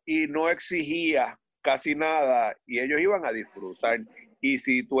y no exigía casi nada y ellos iban a disfrutar. Y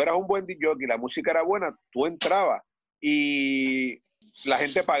si tú eras un buen DJ y la música era buena, tú entrabas y la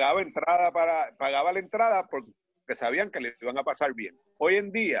gente pagaba la entrada porque sabían que le iban a pasar bien. Hoy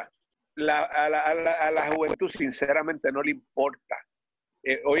en día, a la juventud sinceramente no le importa.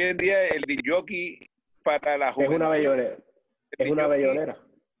 Hoy en día el DJ para la juventud es una bellonera.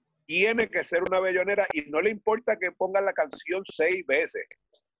 Tiene que ser una bellonera y no le importa que pongan la canción 6 veces.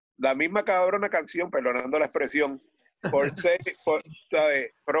 La misma cabrona canción, perdonando la expresión,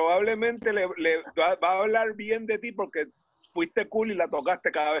 ¿sabes? Probablemente le va a hablar bien de ti porque fuiste cool y la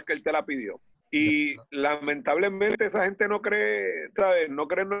tocaste cada vez que él te la pidió. Y lamentablemente esa gente no cree, ¿sabes? No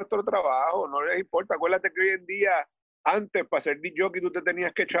cree en nuestro trabajo, no les importa. Acuérdate que hoy en día, antes para ser DJ tú te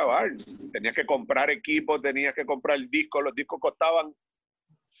tenías que chavar, tenías que comprar equipo, tenías que comprar discos, los discos costaban,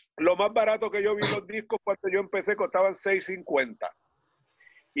 lo más barato que yo vi los discos cuando yo empecé costaban $6.50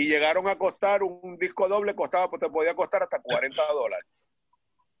 y llegaron a costar, un disco doble te podía costar hasta $40,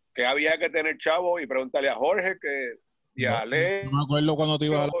 que había que tener chavo y preguntarle a Jorge y a Ale. No me acuerdo cuando te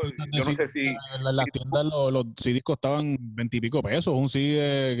ibas a yo no sé si en las tiendas los CDs costaban 20 y pico pesos, un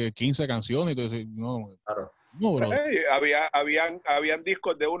CD de 15 canciones y todo eso. No, claro. No, bro. Habían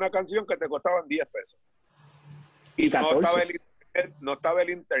discos de una canción que te costaban 10 pesos. Y no estaba el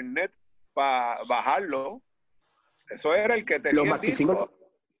internet para bajarlo. Eso era el que tenía los maxi singles.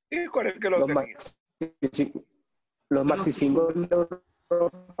 Disco era el que lo tenía. Los maxi singles de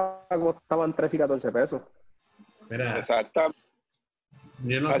Europa costaban 13 y 14 pesos. Mira, exactamente.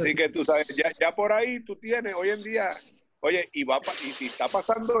 Así que tú sabes, ya por ahí tú tienes hoy en día, oye, y si está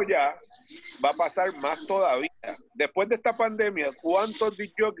pasando ya, va a pasar más todavía. Después de esta pandemia, ¿cuántos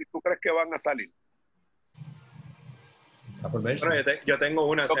DJs tú crees que van a salir? Bueno, yo tengo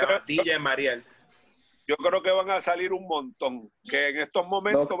una, se llama DJ Mariel. Yo creo que van a salir un montón, que en estos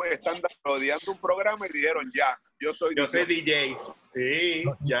momentos están rodeando un programa y dijeron yo soy DJ. Sí,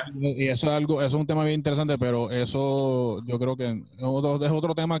 ya. Y eso es un tema bien interesante, pero eso yo creo que es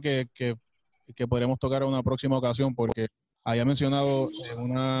otro tema que podremos tocar en una próxima ocasión, porque había mencionado en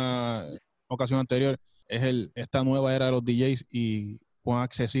una ocasión anterior, esta nueva era de los DJs y cuán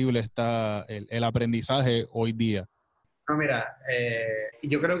accesible está el aprendizaje hoy día. No, mira,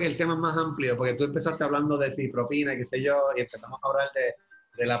 yo creo que el tema es más amplio, porque tú empezaste hablando de si propina, qué sé yo, y empezamos a hablar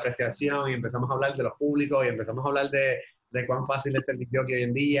de la apreciación, y empezamos a hablar de los públicos, y empezamos a hablar de de cuán fácil es el jockey hoy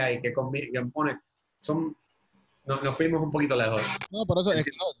en día y qué pone. Nos fuimos un poquito lejos. No, por eso es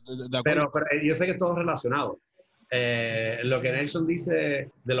que no, de acuerdo. Pero yo sé que es todo relacionado. Lo que Nelson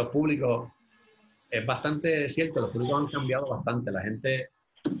dice de los públicos es bastante cierto. Los públicos han cambiado bastante. La gente,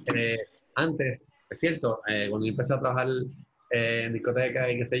 antes, es cierto, cuando yo empecé a trabajar en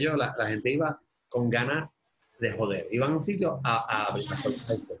discoteca y qué sé yo, la gente iba con ganas de joder. Iban a un sitio a abrir las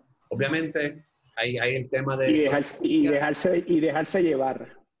puertas. Obviamente, hay el tema de... Y dejarse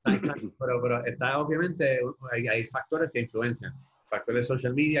llevar. Exacto, pero está obviamente, hay factores que influencian. Factores de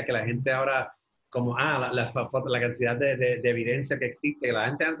social media, que la gente ahora, como, la cantidad de evidencia que existe, que la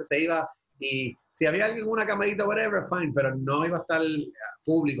gente antes se iba y si había alguien con una camarita, whatever, fine, pero no iba a estar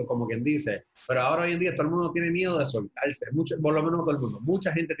público, como quien dice. Pero ahora hoy en día todo el mundo tiene miedo de soltarse, por lo menos todo el mundo.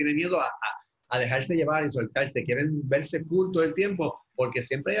 Mucha gente tiene miedo a dejarse llevar y soltarse, quieren verse cool todo el tiempo, porque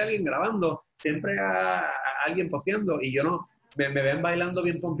siempre hay alguien grabando, siempre hay alguien posteando, y yo no, me ven bailando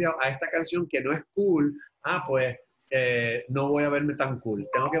bien pompeado a esta canción que no es cool, pues no voy a verme tan cool,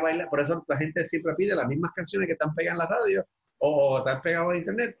 tengo que bailar. Por eso la gente siempre pide las mismas canciones que están pegadas en la radio o están pegadas en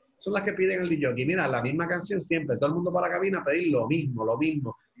internet, son las que piden el DJ. Y mira, la misma canción siempre, todo el mundo va a la cabina a pedir lo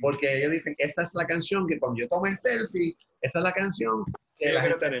mismo, porque ellos dicen que esa es la canción que cuando yo tome el selfie, esa es la canción que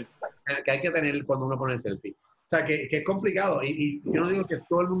hay que tener cuando uno pone el selfie. O sea, que es complicado, y yo no digo que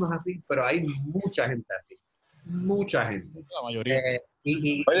todo el mundo es así, pero hay mucha gente así. Mucha gente. La mayoría.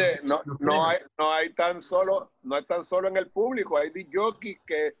 Oye, no es tan solo en el público, hay DJs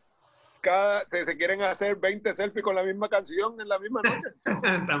que se quieren hacer 20 selfies con la misma canción en la misma noche.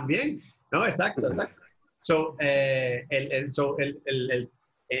 También, no, exacto. So, en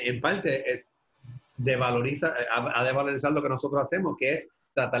parte es ha de valorizar lo que nosotros hacemos, que es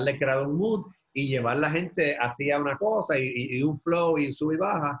tratar de crear un mood y llevar la gente hacia una cosa y un flow y sube y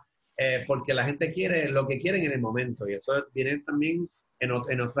baja, porque la gente quiere lo que quieren en el momento, y eso viene también en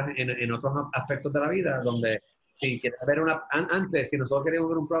otros aspectos de la vida, donde si quieres ver antes, si nosotros queríamos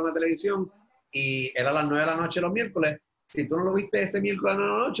ver un programa de televisión y era a las 9 de la noche los miércoles, si tú no lo viste ese miércoles a la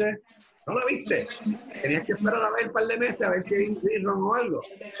noche, no lo viste. Tenías que esperar a ver un par de meses a ver si hay un rerun o algo.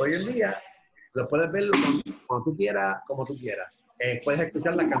 Hoy en día lo puedes ver cuando tú quieras, como tú quieras. Puedes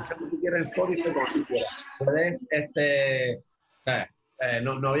escuchar la canción que tú quieras en Spotify como tú quieras. Puedes,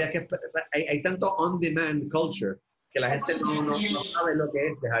 no había que esperar. Hay tanto on-demand culture que la gente no sabe lo que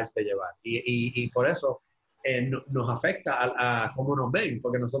es dejarse llevar. Y por eso nos afecta a cómo nos ven,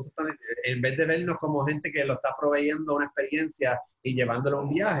 porque nosotros también, en vez de vernos como gente que lo está proveyendo una experiencia y llevándolo a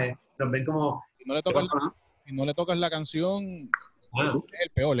un viaje, nos ven como... Si no le tocas la canción, es el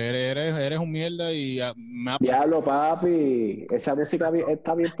peor, eres un mierda y... Diablo, papi, esa música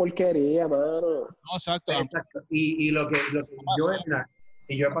está bien porquería, mano. No, exacto. Y lo que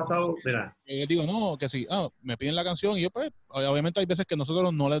yo he pasado, mira. Yo digo, no, que sí, me piden la canción y yo, pues, obviamente hay veces que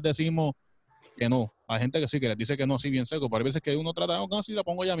nosotros no les decimos que no. Hay gente que sí, que les dice que no, así bien seco, pero hay veces que uno trata, no, si la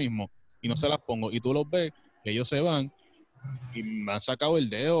pongo ya mismo, y no se las pongo, y tú los ves, que ellos se van, y me han sacado el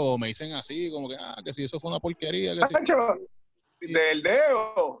dedo, o me dicen así, como que si eso fue una porquería. Que sí. Del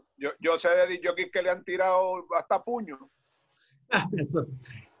dedo, yo sé de DJs que le han tirado hasta puño. Eso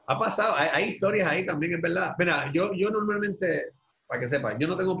ha pasado, hay historias ahí también, es verdad. Mira, yo normalmente, para que sepa, yo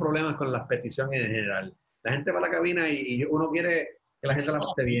no tengo problemas con las peticiones en general. La gente va a la cabina y uno quiere que la gente la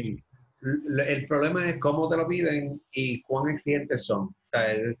pase bien. El problema es cómo te lo piden y cuán exigentes son. O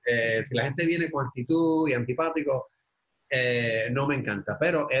sea, si la gente viene con actitud y antipático, no me encanta.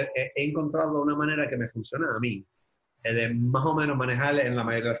 Pero he encontrado una manera que me funciona a mí, de más o menos manejar en la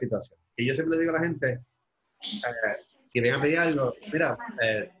mayoría de las situaciones. Y yo siempre le digo a la gente que vengan a pedir algo, mira,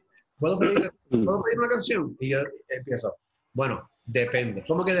 ¿puedo pedir una canción? Y yo empiezo, bueno, depende.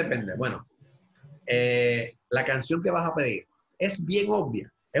 ¿Cómo que depende? Bueno, la canción que vas a pedir es bien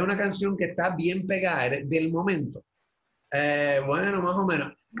obvia. Es una canción que está bien pegada del momento. Bueno, más o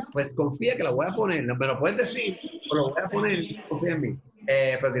menos. Pues confía que la voy a poner. No me lo puedes decir, pero lo voy a poner. Confía en mí.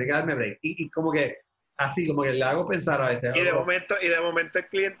 Pero tiene que darme break. Y como que así, como que le hago pensar a veces. Y de momento el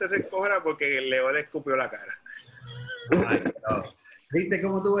cliente se encojona porque el león le escupió la cara. Ay, no. ¿Viste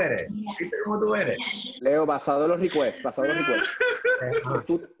cómo tú eres? Leo, basado en los requests.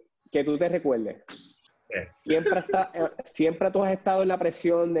 Que tú te recuerdes. Siempre tú has estado en la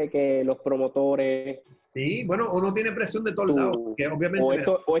presión de que los promotores... Sí, bueno, uno tiene presión de todos lados. Que obviamente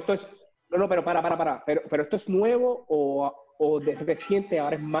esto es... No, pero para. Pero esto es nuevo o de reciente,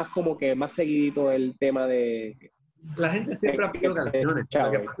 ahora es más como que más seguidito el tema de... La gente siempre ha pedido canciones.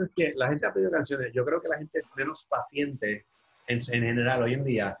 Lo que pasa es que la gente ha pedido canciones. Yo creo que la gente es menos paciente en general hoy en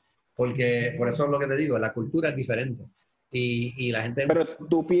día, porque por eso es lo que te digo, la cultura es diferente. Y la gente... Pero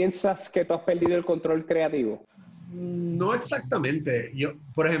 ¿tú piensas que tú has perdido el control creativo? No exactamente. Yo,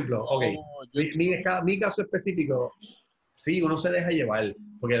 por ejemplo, ok, mi caso específico, sí, uno se deja llevar,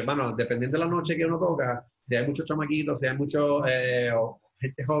 porque hermano, dependiendo de la noche que uno toca, si hay muchos chamaquitos, si hay mucho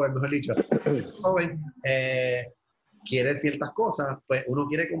gente joven, mejor dicho, joven, quiere ciertas cosas, pues uno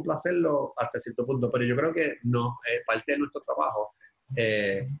quiere complacerlo hasta cierto punto, pero yo creo que no, parte de nuestro trabajo,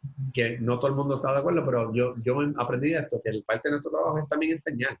 que no todo el mundo está de acuerdo, pero yo aprendí de esto, que parte de nuestro trabajo es también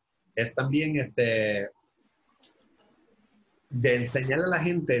enseñar, es también de enseñarle a la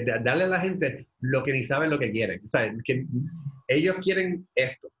gente, de darle a la gente lo que ni saben lo que quieren. O sea, que ellos quieren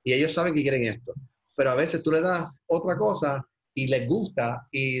esto y ellos saben que quieren esto, pero a veces tú le das otra cosa y les gusta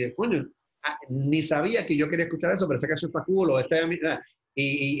y, bueno, ni sabía que yo quería escuchar eso, pero sé que eso está cool o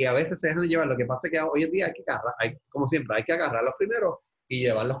y a veces se dejan llevar. Lo que pasa es que hoy en día hay que agarrar, como siempre, hay que agarrarlos primero y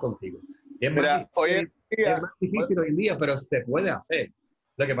llevarlos contigo. Es más difícil hoy en día, pero se puede hacer.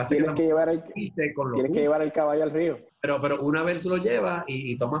 Lo que pasa es que tienes que llevar el caballo al río. Pero una vez tú lo llevas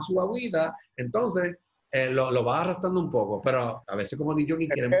y tomas su agüita, entonces lo vas arrastrando un poco. Pero a veces como DJ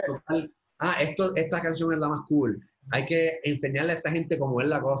queremos tocar, esta canción es la más cool. Hay que enseñarle a esta gente cómo es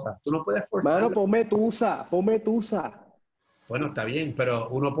la cosa. Tú no puedes forzar. Mano, ponme tusa. Bueno, está bien, pero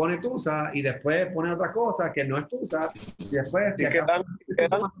uno pone tusa y después pone otra cosa que no es tusa y después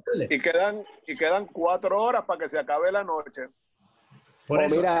quedan 4 horas para que se acabe la noche.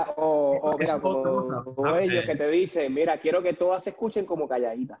 Mira, como ellos que te dicen, mira, quiero que todas se escuchen como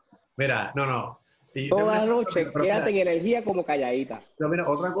calladitas. Mira, no. Toda la noche, quédate en energía como calladita. Pero mira,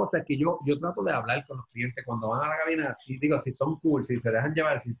 otra cosa es que yo trato de hablar con los clientes cuando van a la cabina, si son cool, si se dejan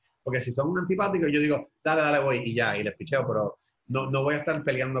llevar, porque si son antipáticos, yo digo, dale, voy, y ya, y les ficheo, pero no voy a estar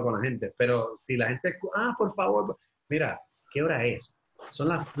peleando con la gente. Pero si la gente, por favor, mira, ¿qué hora es? Son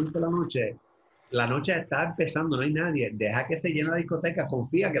las 5 de la noche está empezando, no hay nadie, deja que se llene la discoteca,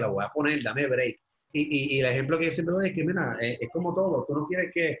 confía que la voy a poner, dame break. Y el ejemplo que yo siempre doy es que, mira, es como todo, tú no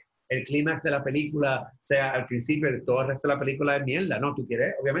quieres que el clímax de la película sea al principio y todo el resto de la película es mierda, no, tú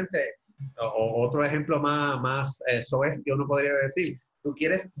quieres, obviamente, otro ejemplo más soez que uno podría decir, tú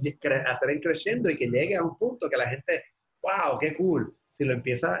quieres hacer el crescendo y que llegue a un punto que la gente, wow, qué cool, si lo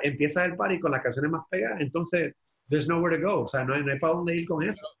empieza el party con las canciones más pegadas, entonces, there's nowhere to go, o sea, no hay para dónde ir con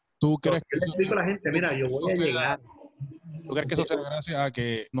eso. ¿Tú crees que yo le explico a la gente, mira, yo voy a llegar. ¿Tú crees que eso sea gracias a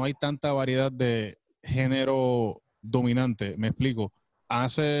que no hay tanta variedad de género dominante? Me explico.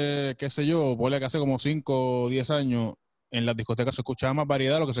 Hace, qué sé yo, ponle que hace como 5 o 10 años, en las discotecas se escuchaba más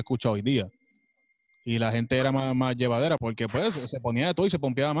variedad de lo que se escucha hoy día. Y la gente era más llevadera, porque pues se ponía de todo y se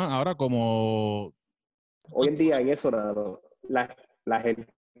pompeaba más. Ahora como... Hoy en día en eso la gente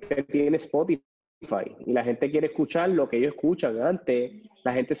tiene Spotify y la gente quiere escuchar lo que ellos escuchan. Antes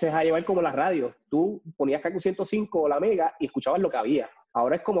la gente se deja llevar como la radio. Tú ponías Kaku 105 o la Mega y escuchabas lo que había.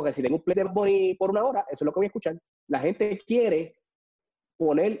 Ahora es como que si tengo un play de Bonnie por 1 hora, eso es lo que voy a escuchar. La gente quiere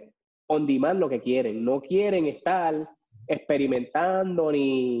poner on demand lo que quieren. No quieren estar experimentando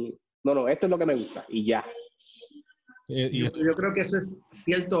ni... No, esto es lo que me gusta y ya. Yo creo que eso es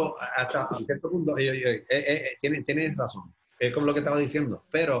cierto hasta cierto punto. Tienes razón. Es como lo que estaba diciendo.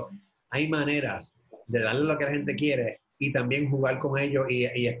 Pero hay maneras de darle lo que la gente quiere y también jugar con ellos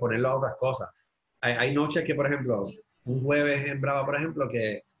y exponerlo a otras cosas. Hay noches que, por ejemplo, un jueves en Brava, por ejemplo,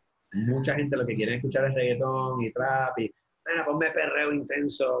 que mucha gente lo que quiere escuchar es reggaetón y trap y ponme perreo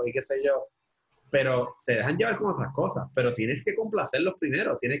intenso y qué sé yo. Pero se dejan llevar con otras cosas. Pero tienes que complacerlos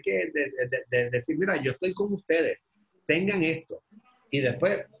primero. Tienes que decir, mira, yo estoy con ustedes. Tengan esto. Y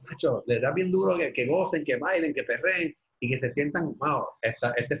después, macho, les da bien duro que gocen, que bailen, que perreen y que se sientan, wow,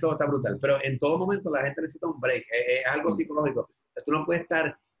 este flow está brutal. Pero en todo momento la gente necesita un break. Es algo psicológico. Tú no puedes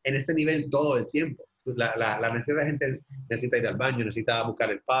estar en ese nivel todo el tiempo. La necesidad de la gente necesita ir al baño, necesita buscar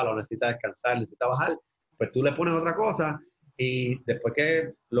el palo, necesita descansar, necesita bajar. Pues tú le pones otra cosa y después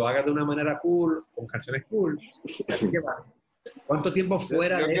que lo hagas de una manera cool, con canciones cool, así que va. ¿Cuánto tiempo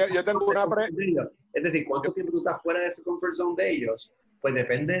fuera yo tengo una es decir, ¿cuánto tiempo tú estás fuera de ese comfort zone de ellos? Pues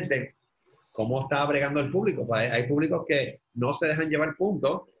depende de cómo está bregando el público. Pues hay públicos que no se dejan llevar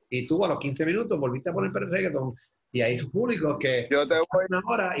puntos y tú a los 15 minutos volviste a poner reggaeton y hay públicos que una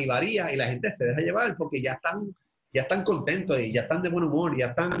hora y varía y la gente se deja llevar porque ya están contentos y ya están de buen humor,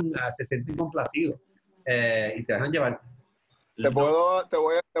 se sienten complacidos y se dejan llevar. Te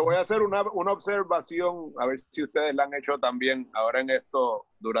voy a hacer una observación, a ver si ustedes la han hecho también ahora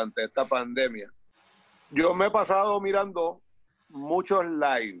durante esta pandemia. Yo me he pasado mirando muchos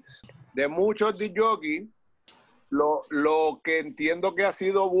lives de muchos DJs, lo que entiendo que ha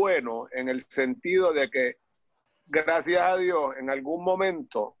sido bueno en el sentido de que, gracias a Dios, en algún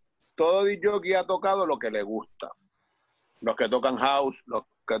momento, todo DJ ha tocado lo que le gusta. Los que tocan house, los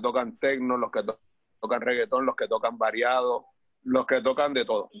que tocan techno, los que tocan reggaetón, los que tocan variado, los que tocan de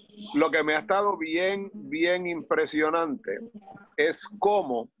todo. Lo que me ha estado bien impresionante es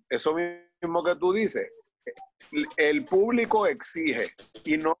cómo, eso mismo que tú dices, el público exige,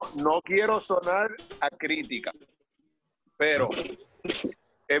 y no quiero sonar a crítica, pero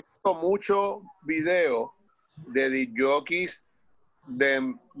he visto muchos videos de discjockeys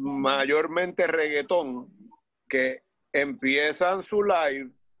de mayormente reggaetón que empiezan su live,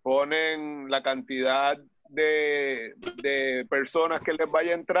 ponen la cantidad de personas que les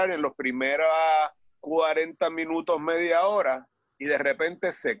vaya a entrar en los primeros 40 minutos, media hora, y de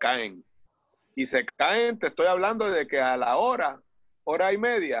repente se caen. Y se caen, te estoy hablando de que a la hora y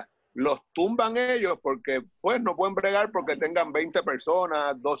media, los tumban ellos porque pues no pueden bregar porque tengan 20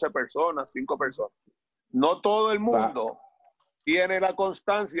 personas, 12 personas, 5 personas. No todo el mundo tiene la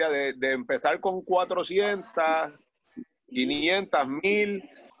constancia de empezar con 400, 500, 1000,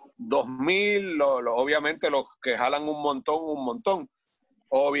 2000, obviamente los que jalan un montón.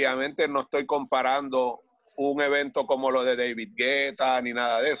 Obviamente no estoy comparando un evento como lo de David Guetta ni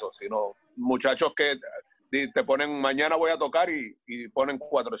nada de eso, sino muchachos que te ponen, mañana voy a tocar y ponen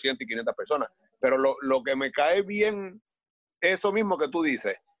 400 y 500 personas. Pero lo que me cae bien, eso mismo que tú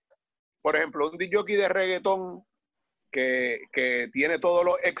dices. Por ejemplo, un disjockey de reggaetón que tiene todos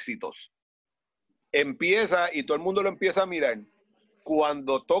los éxitos, empieza y todo el mundo lo empieza a mirar.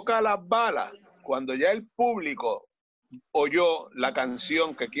 Cuando toca las balas, cuando ya el público oyó la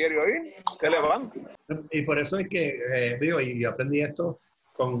canción que quiere oír, se le van. Y por eso es que, digo, y yo aprendí esto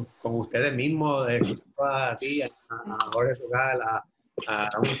con ustedes mismos, a ti, a Jorge Sugal, a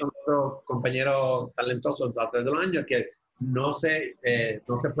muchos otros compañeros talentosos a través de los años, que no se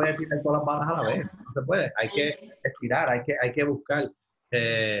puede tirar todas las balas a la vez, no se puede, hay que estirar, hay que buscar.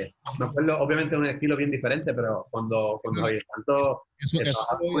 Me acuerdo, obviamente un estilo bien diferente, pero cuando hay tanto...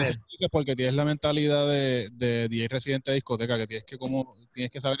 Eso porque tienes la mentalidad de DJ residente de discoteca, que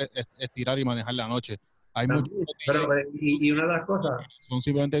tienes que saber estirar y manejar la noche. Hay muchos DJs, y una de las cosas... Son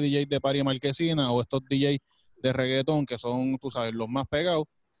simplemente DJs de party marquesina o estos DJs de reggaetón que son, tú sabes, los más pegados,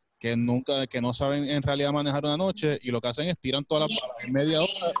 que no saben en realidad manejar una noche, y lo que hacen es tiran todas las balas en media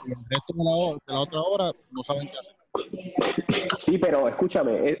hora y el resto de la otra hora no saben qué hacer. Sí, pero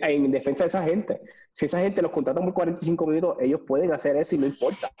escúchame, en defensa de esa gente, si esa gente los contrata por 45 minutos, ellos pueden hacer eso y no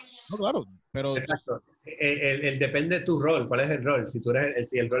importa. No, claro, pero... Exacto. Depende de tu rol. ¿Cuál es el rol? Si tú eres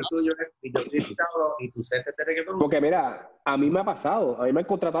si el rol tuyo es y tu set de reggaetón. Porque mira, a mí me ha pasado, a mí me han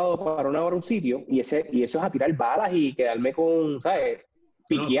contratado para una hora un sitio y eso es a tirar balas y quedarme con, ¿sabes?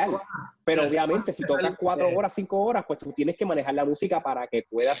 Piquear. Pero obviamente si tocas 4 horas, 5 horas, pues tú tienes que manejar la música para que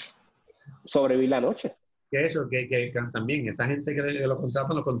puedas sobrevivir la noche. Que también esta gente que lo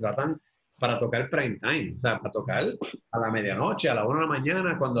contratan para tocar prime time, o sea, para tocar a la medianoche, a la 1 de la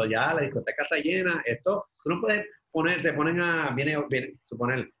mañana, cuando ya la discoteca está llena. Esto, tú no puedes viene,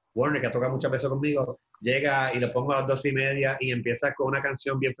 suponer, Warner, que toca muchas veces conmigo, llega y lo pongo a las 2:30 y empieza con una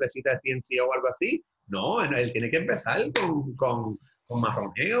canción bien fresita de CNC o algo así. No, él tiene que empezar con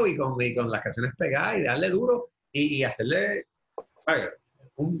marroneo y con las canciones pegadas y darle duro y hacerle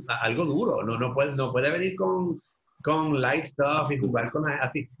algo duro. No puede venir con light stuff y jugar con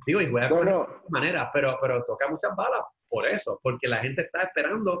así. Digo, y juega con maneras, pero toca muchas balas por eso, porque la gente está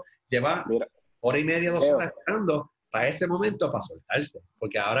esperando, lleva 1:30, 2 horas esperando para ese momento, para soltarse,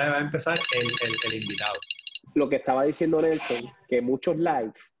 porque ahora va a empezar el invitado. Lo que estaba diciendo Nelson, que muchos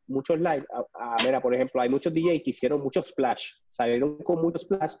live, mira, por ejemplo, hay muchos DJs que hicieron muchos splash, salieron con muchos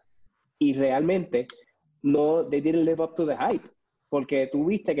splash y realmente they didn't live up to the hype. Porque tú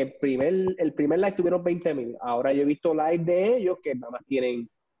viste que el primer live tuvieron 20,000. Ahora yo he visto live de ellos que nada más tienen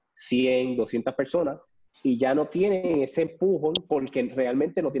 100, 200 personas y ya no tienen ese empujón porque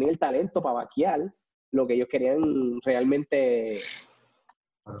realmente no tienen el talento para vaquear lo que ellos querían realmente.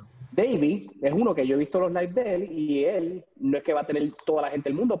 David es uno que yo he visto los lives de él y él no es que va a tener toda la gente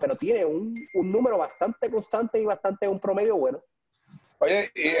del mundo, pero tiene un número bastante constante y un promedio bueno.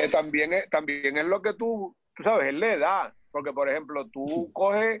 Oye, y también es lo que tú sabes, es la edad. Porque, por ejemplo, tú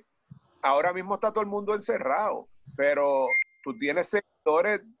coges, ahora mismo está todo el mundo encerrado, pero tú tienes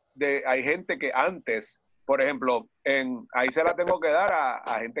sectores hay gente que antes, por ejemplo, ahí se la tengo que dar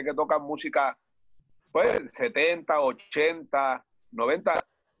a gente que toca música, pues, 70, 80, 90.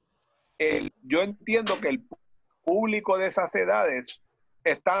 Yo entiendo que el público de esas edades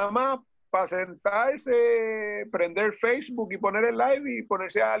está más para sentarse, prender Facebook y poner el live y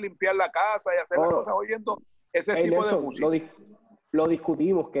ponerse a limpiar la casa y hacer las cosas oyendo ese tipo de música. Lo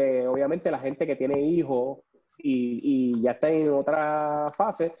discutimos, que obviamente la gente que tiene hijos y ya está en otra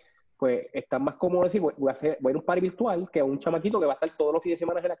fase, pues está más cómodo decir, voy a ir a un party virtual que un chamaquito que va a estar todos los fines de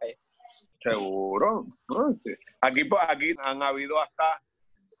semana en la calle. Seguro. ¿No? Aquí han habido hasta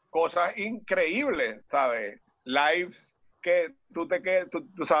cosas increíbles, ¿sabes? Lives que tú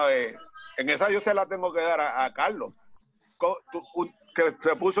sabes, en esa yo se la tengo que dar a Carlos, que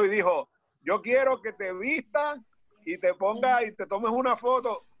se puso y dijo, yo quiero que te vistas y te pongas y te tomes una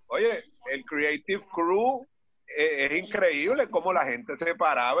foto. Oye, el Creative Crew es increíble cómo la gente se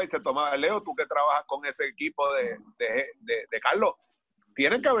paraba y se tomaba. Leo, tú que trabajas con ese equipo de Carlos,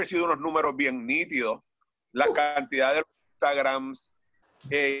 tienen que haber sido unos números bien nítidos. La cantidad de Instagrams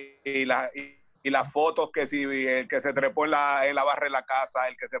y las fotos que si el que se trepó en la barra de la casa,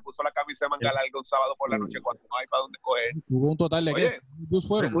 el que se puso la camisa de manga larga un sábado por la noche cuando no hay para dónde coger. Hubo un total de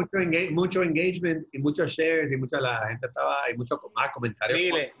fueron mucho engagement y muchos shares y la gente estaba, hay muchos más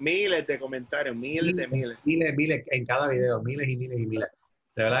comentarios. Miles de comentarios, miles en cada video, miles y miles.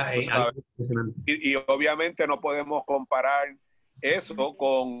 De verdad, es algo impresionante. Y obviamente no podemos comparar eso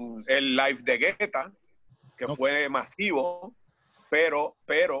con el live de Guetta, que fue masivo, pero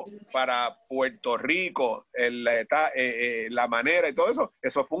para Puerto Rico, la manera y todo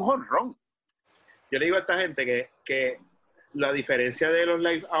eso fue un jonrón. Yo le digo a esta gente que la diferencia de los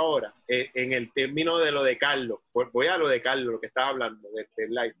live ahora, en el término de lo de Carlos, voy a lo de Carlos, lo que estaba hablando del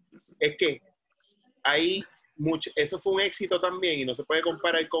live, es que hay eso fue un éxito también y no se puede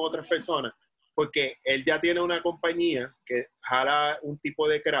comparar con otras personas, porque él ya tiene una compañía que jala un tipo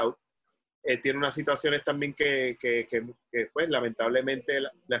de crowd. Tiene unas situaciones también que pues, lamentablemente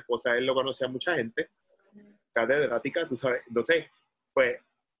la esposa de él lo conocía a mucha gente, catedrática, tú sabes. Entonces, pues,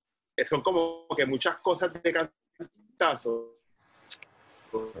 son como que muchas cosas de cantazo.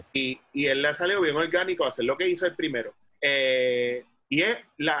 Y él le ha salido bien orgánico a hacer lo que hizo el primero. Y es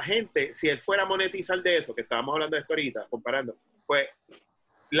la gente, si él fuera a monetizar de eso, que estábamos hablando de esto ahorita, comparando, pues,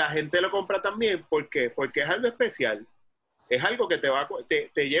 la gente lo compra también. ¿Por qué? Porque es algo especial. Es algo que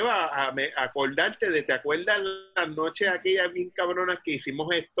te lleva a acordarte ¿te acuerdas las noches aquellas bien cabronas que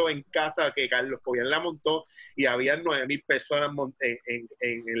hicimos esto en casa, que Carlos Cobian la montó y había 9,000 personas en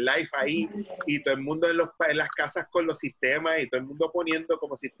live ahí y todo el mundo en las casas con los sistemas y todo el mundo poniendo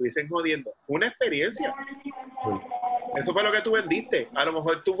como si estuviesen jodiendo? Fue una experiencia. Eso fue lo que tú vendiste. A lo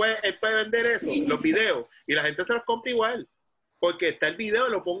mejor él puede vender eso, los videos, y la gente se los compra igual. Porque está el video,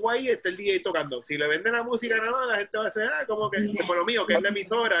 lo pongo ahí, está el DJ tocando. Si le venden la música nada más, la gente va a decir, como lo mío, que es la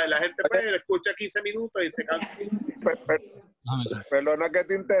emisora, la gente pues, lo escucha 15 minutos y se canta. Perdona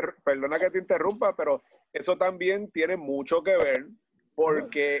que te interrumpa, pero eso también tiene mucho que ver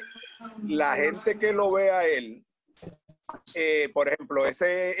porque la gente que lo ve a él, por ejemplo,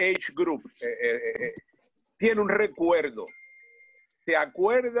 ese age group, tiene un recuerdo. ¿Se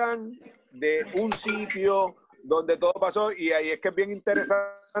acuerdan de un sitio donde todo pasó? Y ahí es que es bien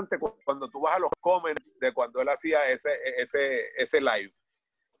interesante cuando tú vas a los comments de cuando él hacía ese live.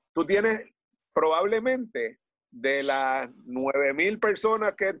 Tú tienes probablemente de las 9,000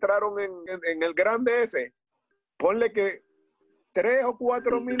 personas que entraron en el grande ese, ponle que 3,000 o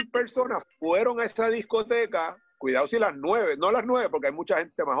 4,000 personas fueron a esa discoteca. Cuidado si las 9, no las 9 porque hay mucha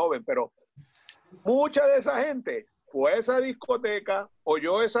gente más joven, pero mucha de esa gente fue a esa discoteca,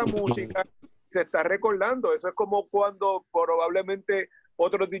 oyó esa música, se está recordando. Eso es como cuando probablemente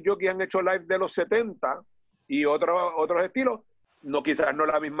otros DJs han hecho live de los 70 y otros estilos. No, quizás no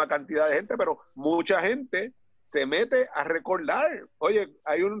la misma cantidad de gente, pero mucha gente se mete a recordar. Oye,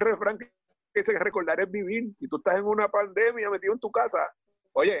 hay un refrán que dice que recordar es vivir, y tú estás en una pandemia metido en tu casa.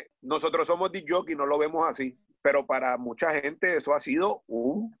 Oye, nosotros somos DJs y no lo vemos así, pero para mucha gente eso ha sido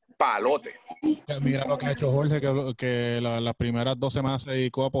un palote. Mira lo que ha hecho Jorge, que las primeras 2 semanas se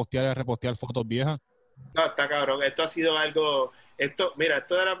dedicó a postear y a repostear fotos viejas. No, está cabrón. Esto ha sido algo... esto de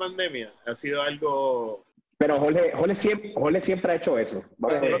la pandemia ha sido algo... Pero Jorge siempre ha hecho eso.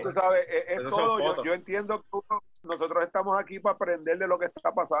 Pero tú sabes, es todo. Yo entiendo que nosotros estamos aquí para aprender de lo que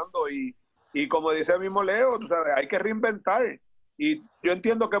está pasando y como dice el mismo Leo, tú sabes, hay que reinventar. Y yo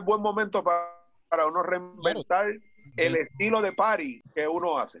entiendo que es buen momento para uno reinventar el estilo de party que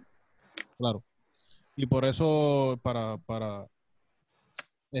uno hace. Claro. Y por eso,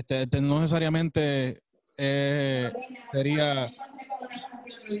 no necesariamente sería,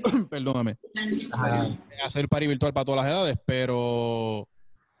 perdóname, hacer party virtual para todas las edades, pero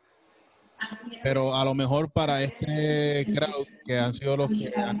a lo mejor para este crowd que han sido los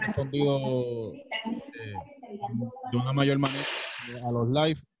que han respondido de una mayor manera a los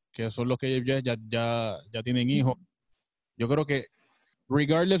live, que son los que ya tienen hijos. Yo creo que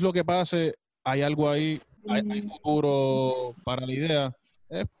regardless lo que pase, hay algo ahí, hay futuro para la idea,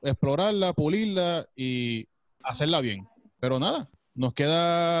 explorarla, pulirla y hacerla bien. Pero nada, nos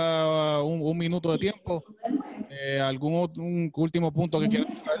queda un minuto de tiempo. ¿Un último punto que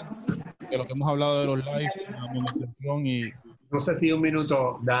quieran tocar? de lo que hemos hablado de los live, la monetización y... No sé si un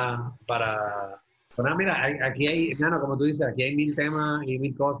minuto da para... Bueno, mira, aquí hay, como tú dices, aquí hay 1000 temas y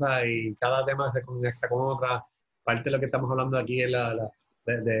 1000 cosas y cada tema se conecta con otra. Parte de lo que estamos hablando aquí es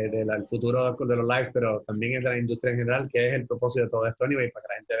del futuro de los lives, pero también es de la industria en general, que es el propósito de todo esto, anyway, para que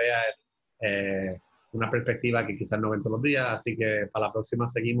la gente vea una perspectiva que quizás no ven todos los días. Así que para la próxima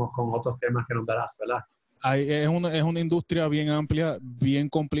seguimos con otros temas que nos darás, ¿verdad? Es una industria bien amplia, bien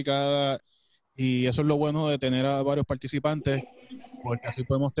complicada, y eso es lo bueno de tener a varios participantes, porque así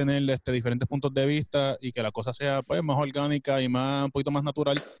podemos tener diferentes puntos de vista y que la cosa sea pues más orgánica y un poquito más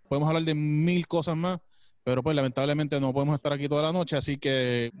natural. Podemos hablar de 1000 cosas más, pero pues lamentablemente no podemos estar aquí toda la noche, así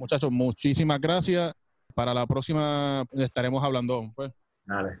que muchachos, muchísimas gracias. Para la próxima estaremos hablando. Pues.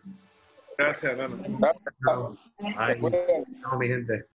 Dale. Gracias, Nano. Chao. Bye. Chao, mi gente.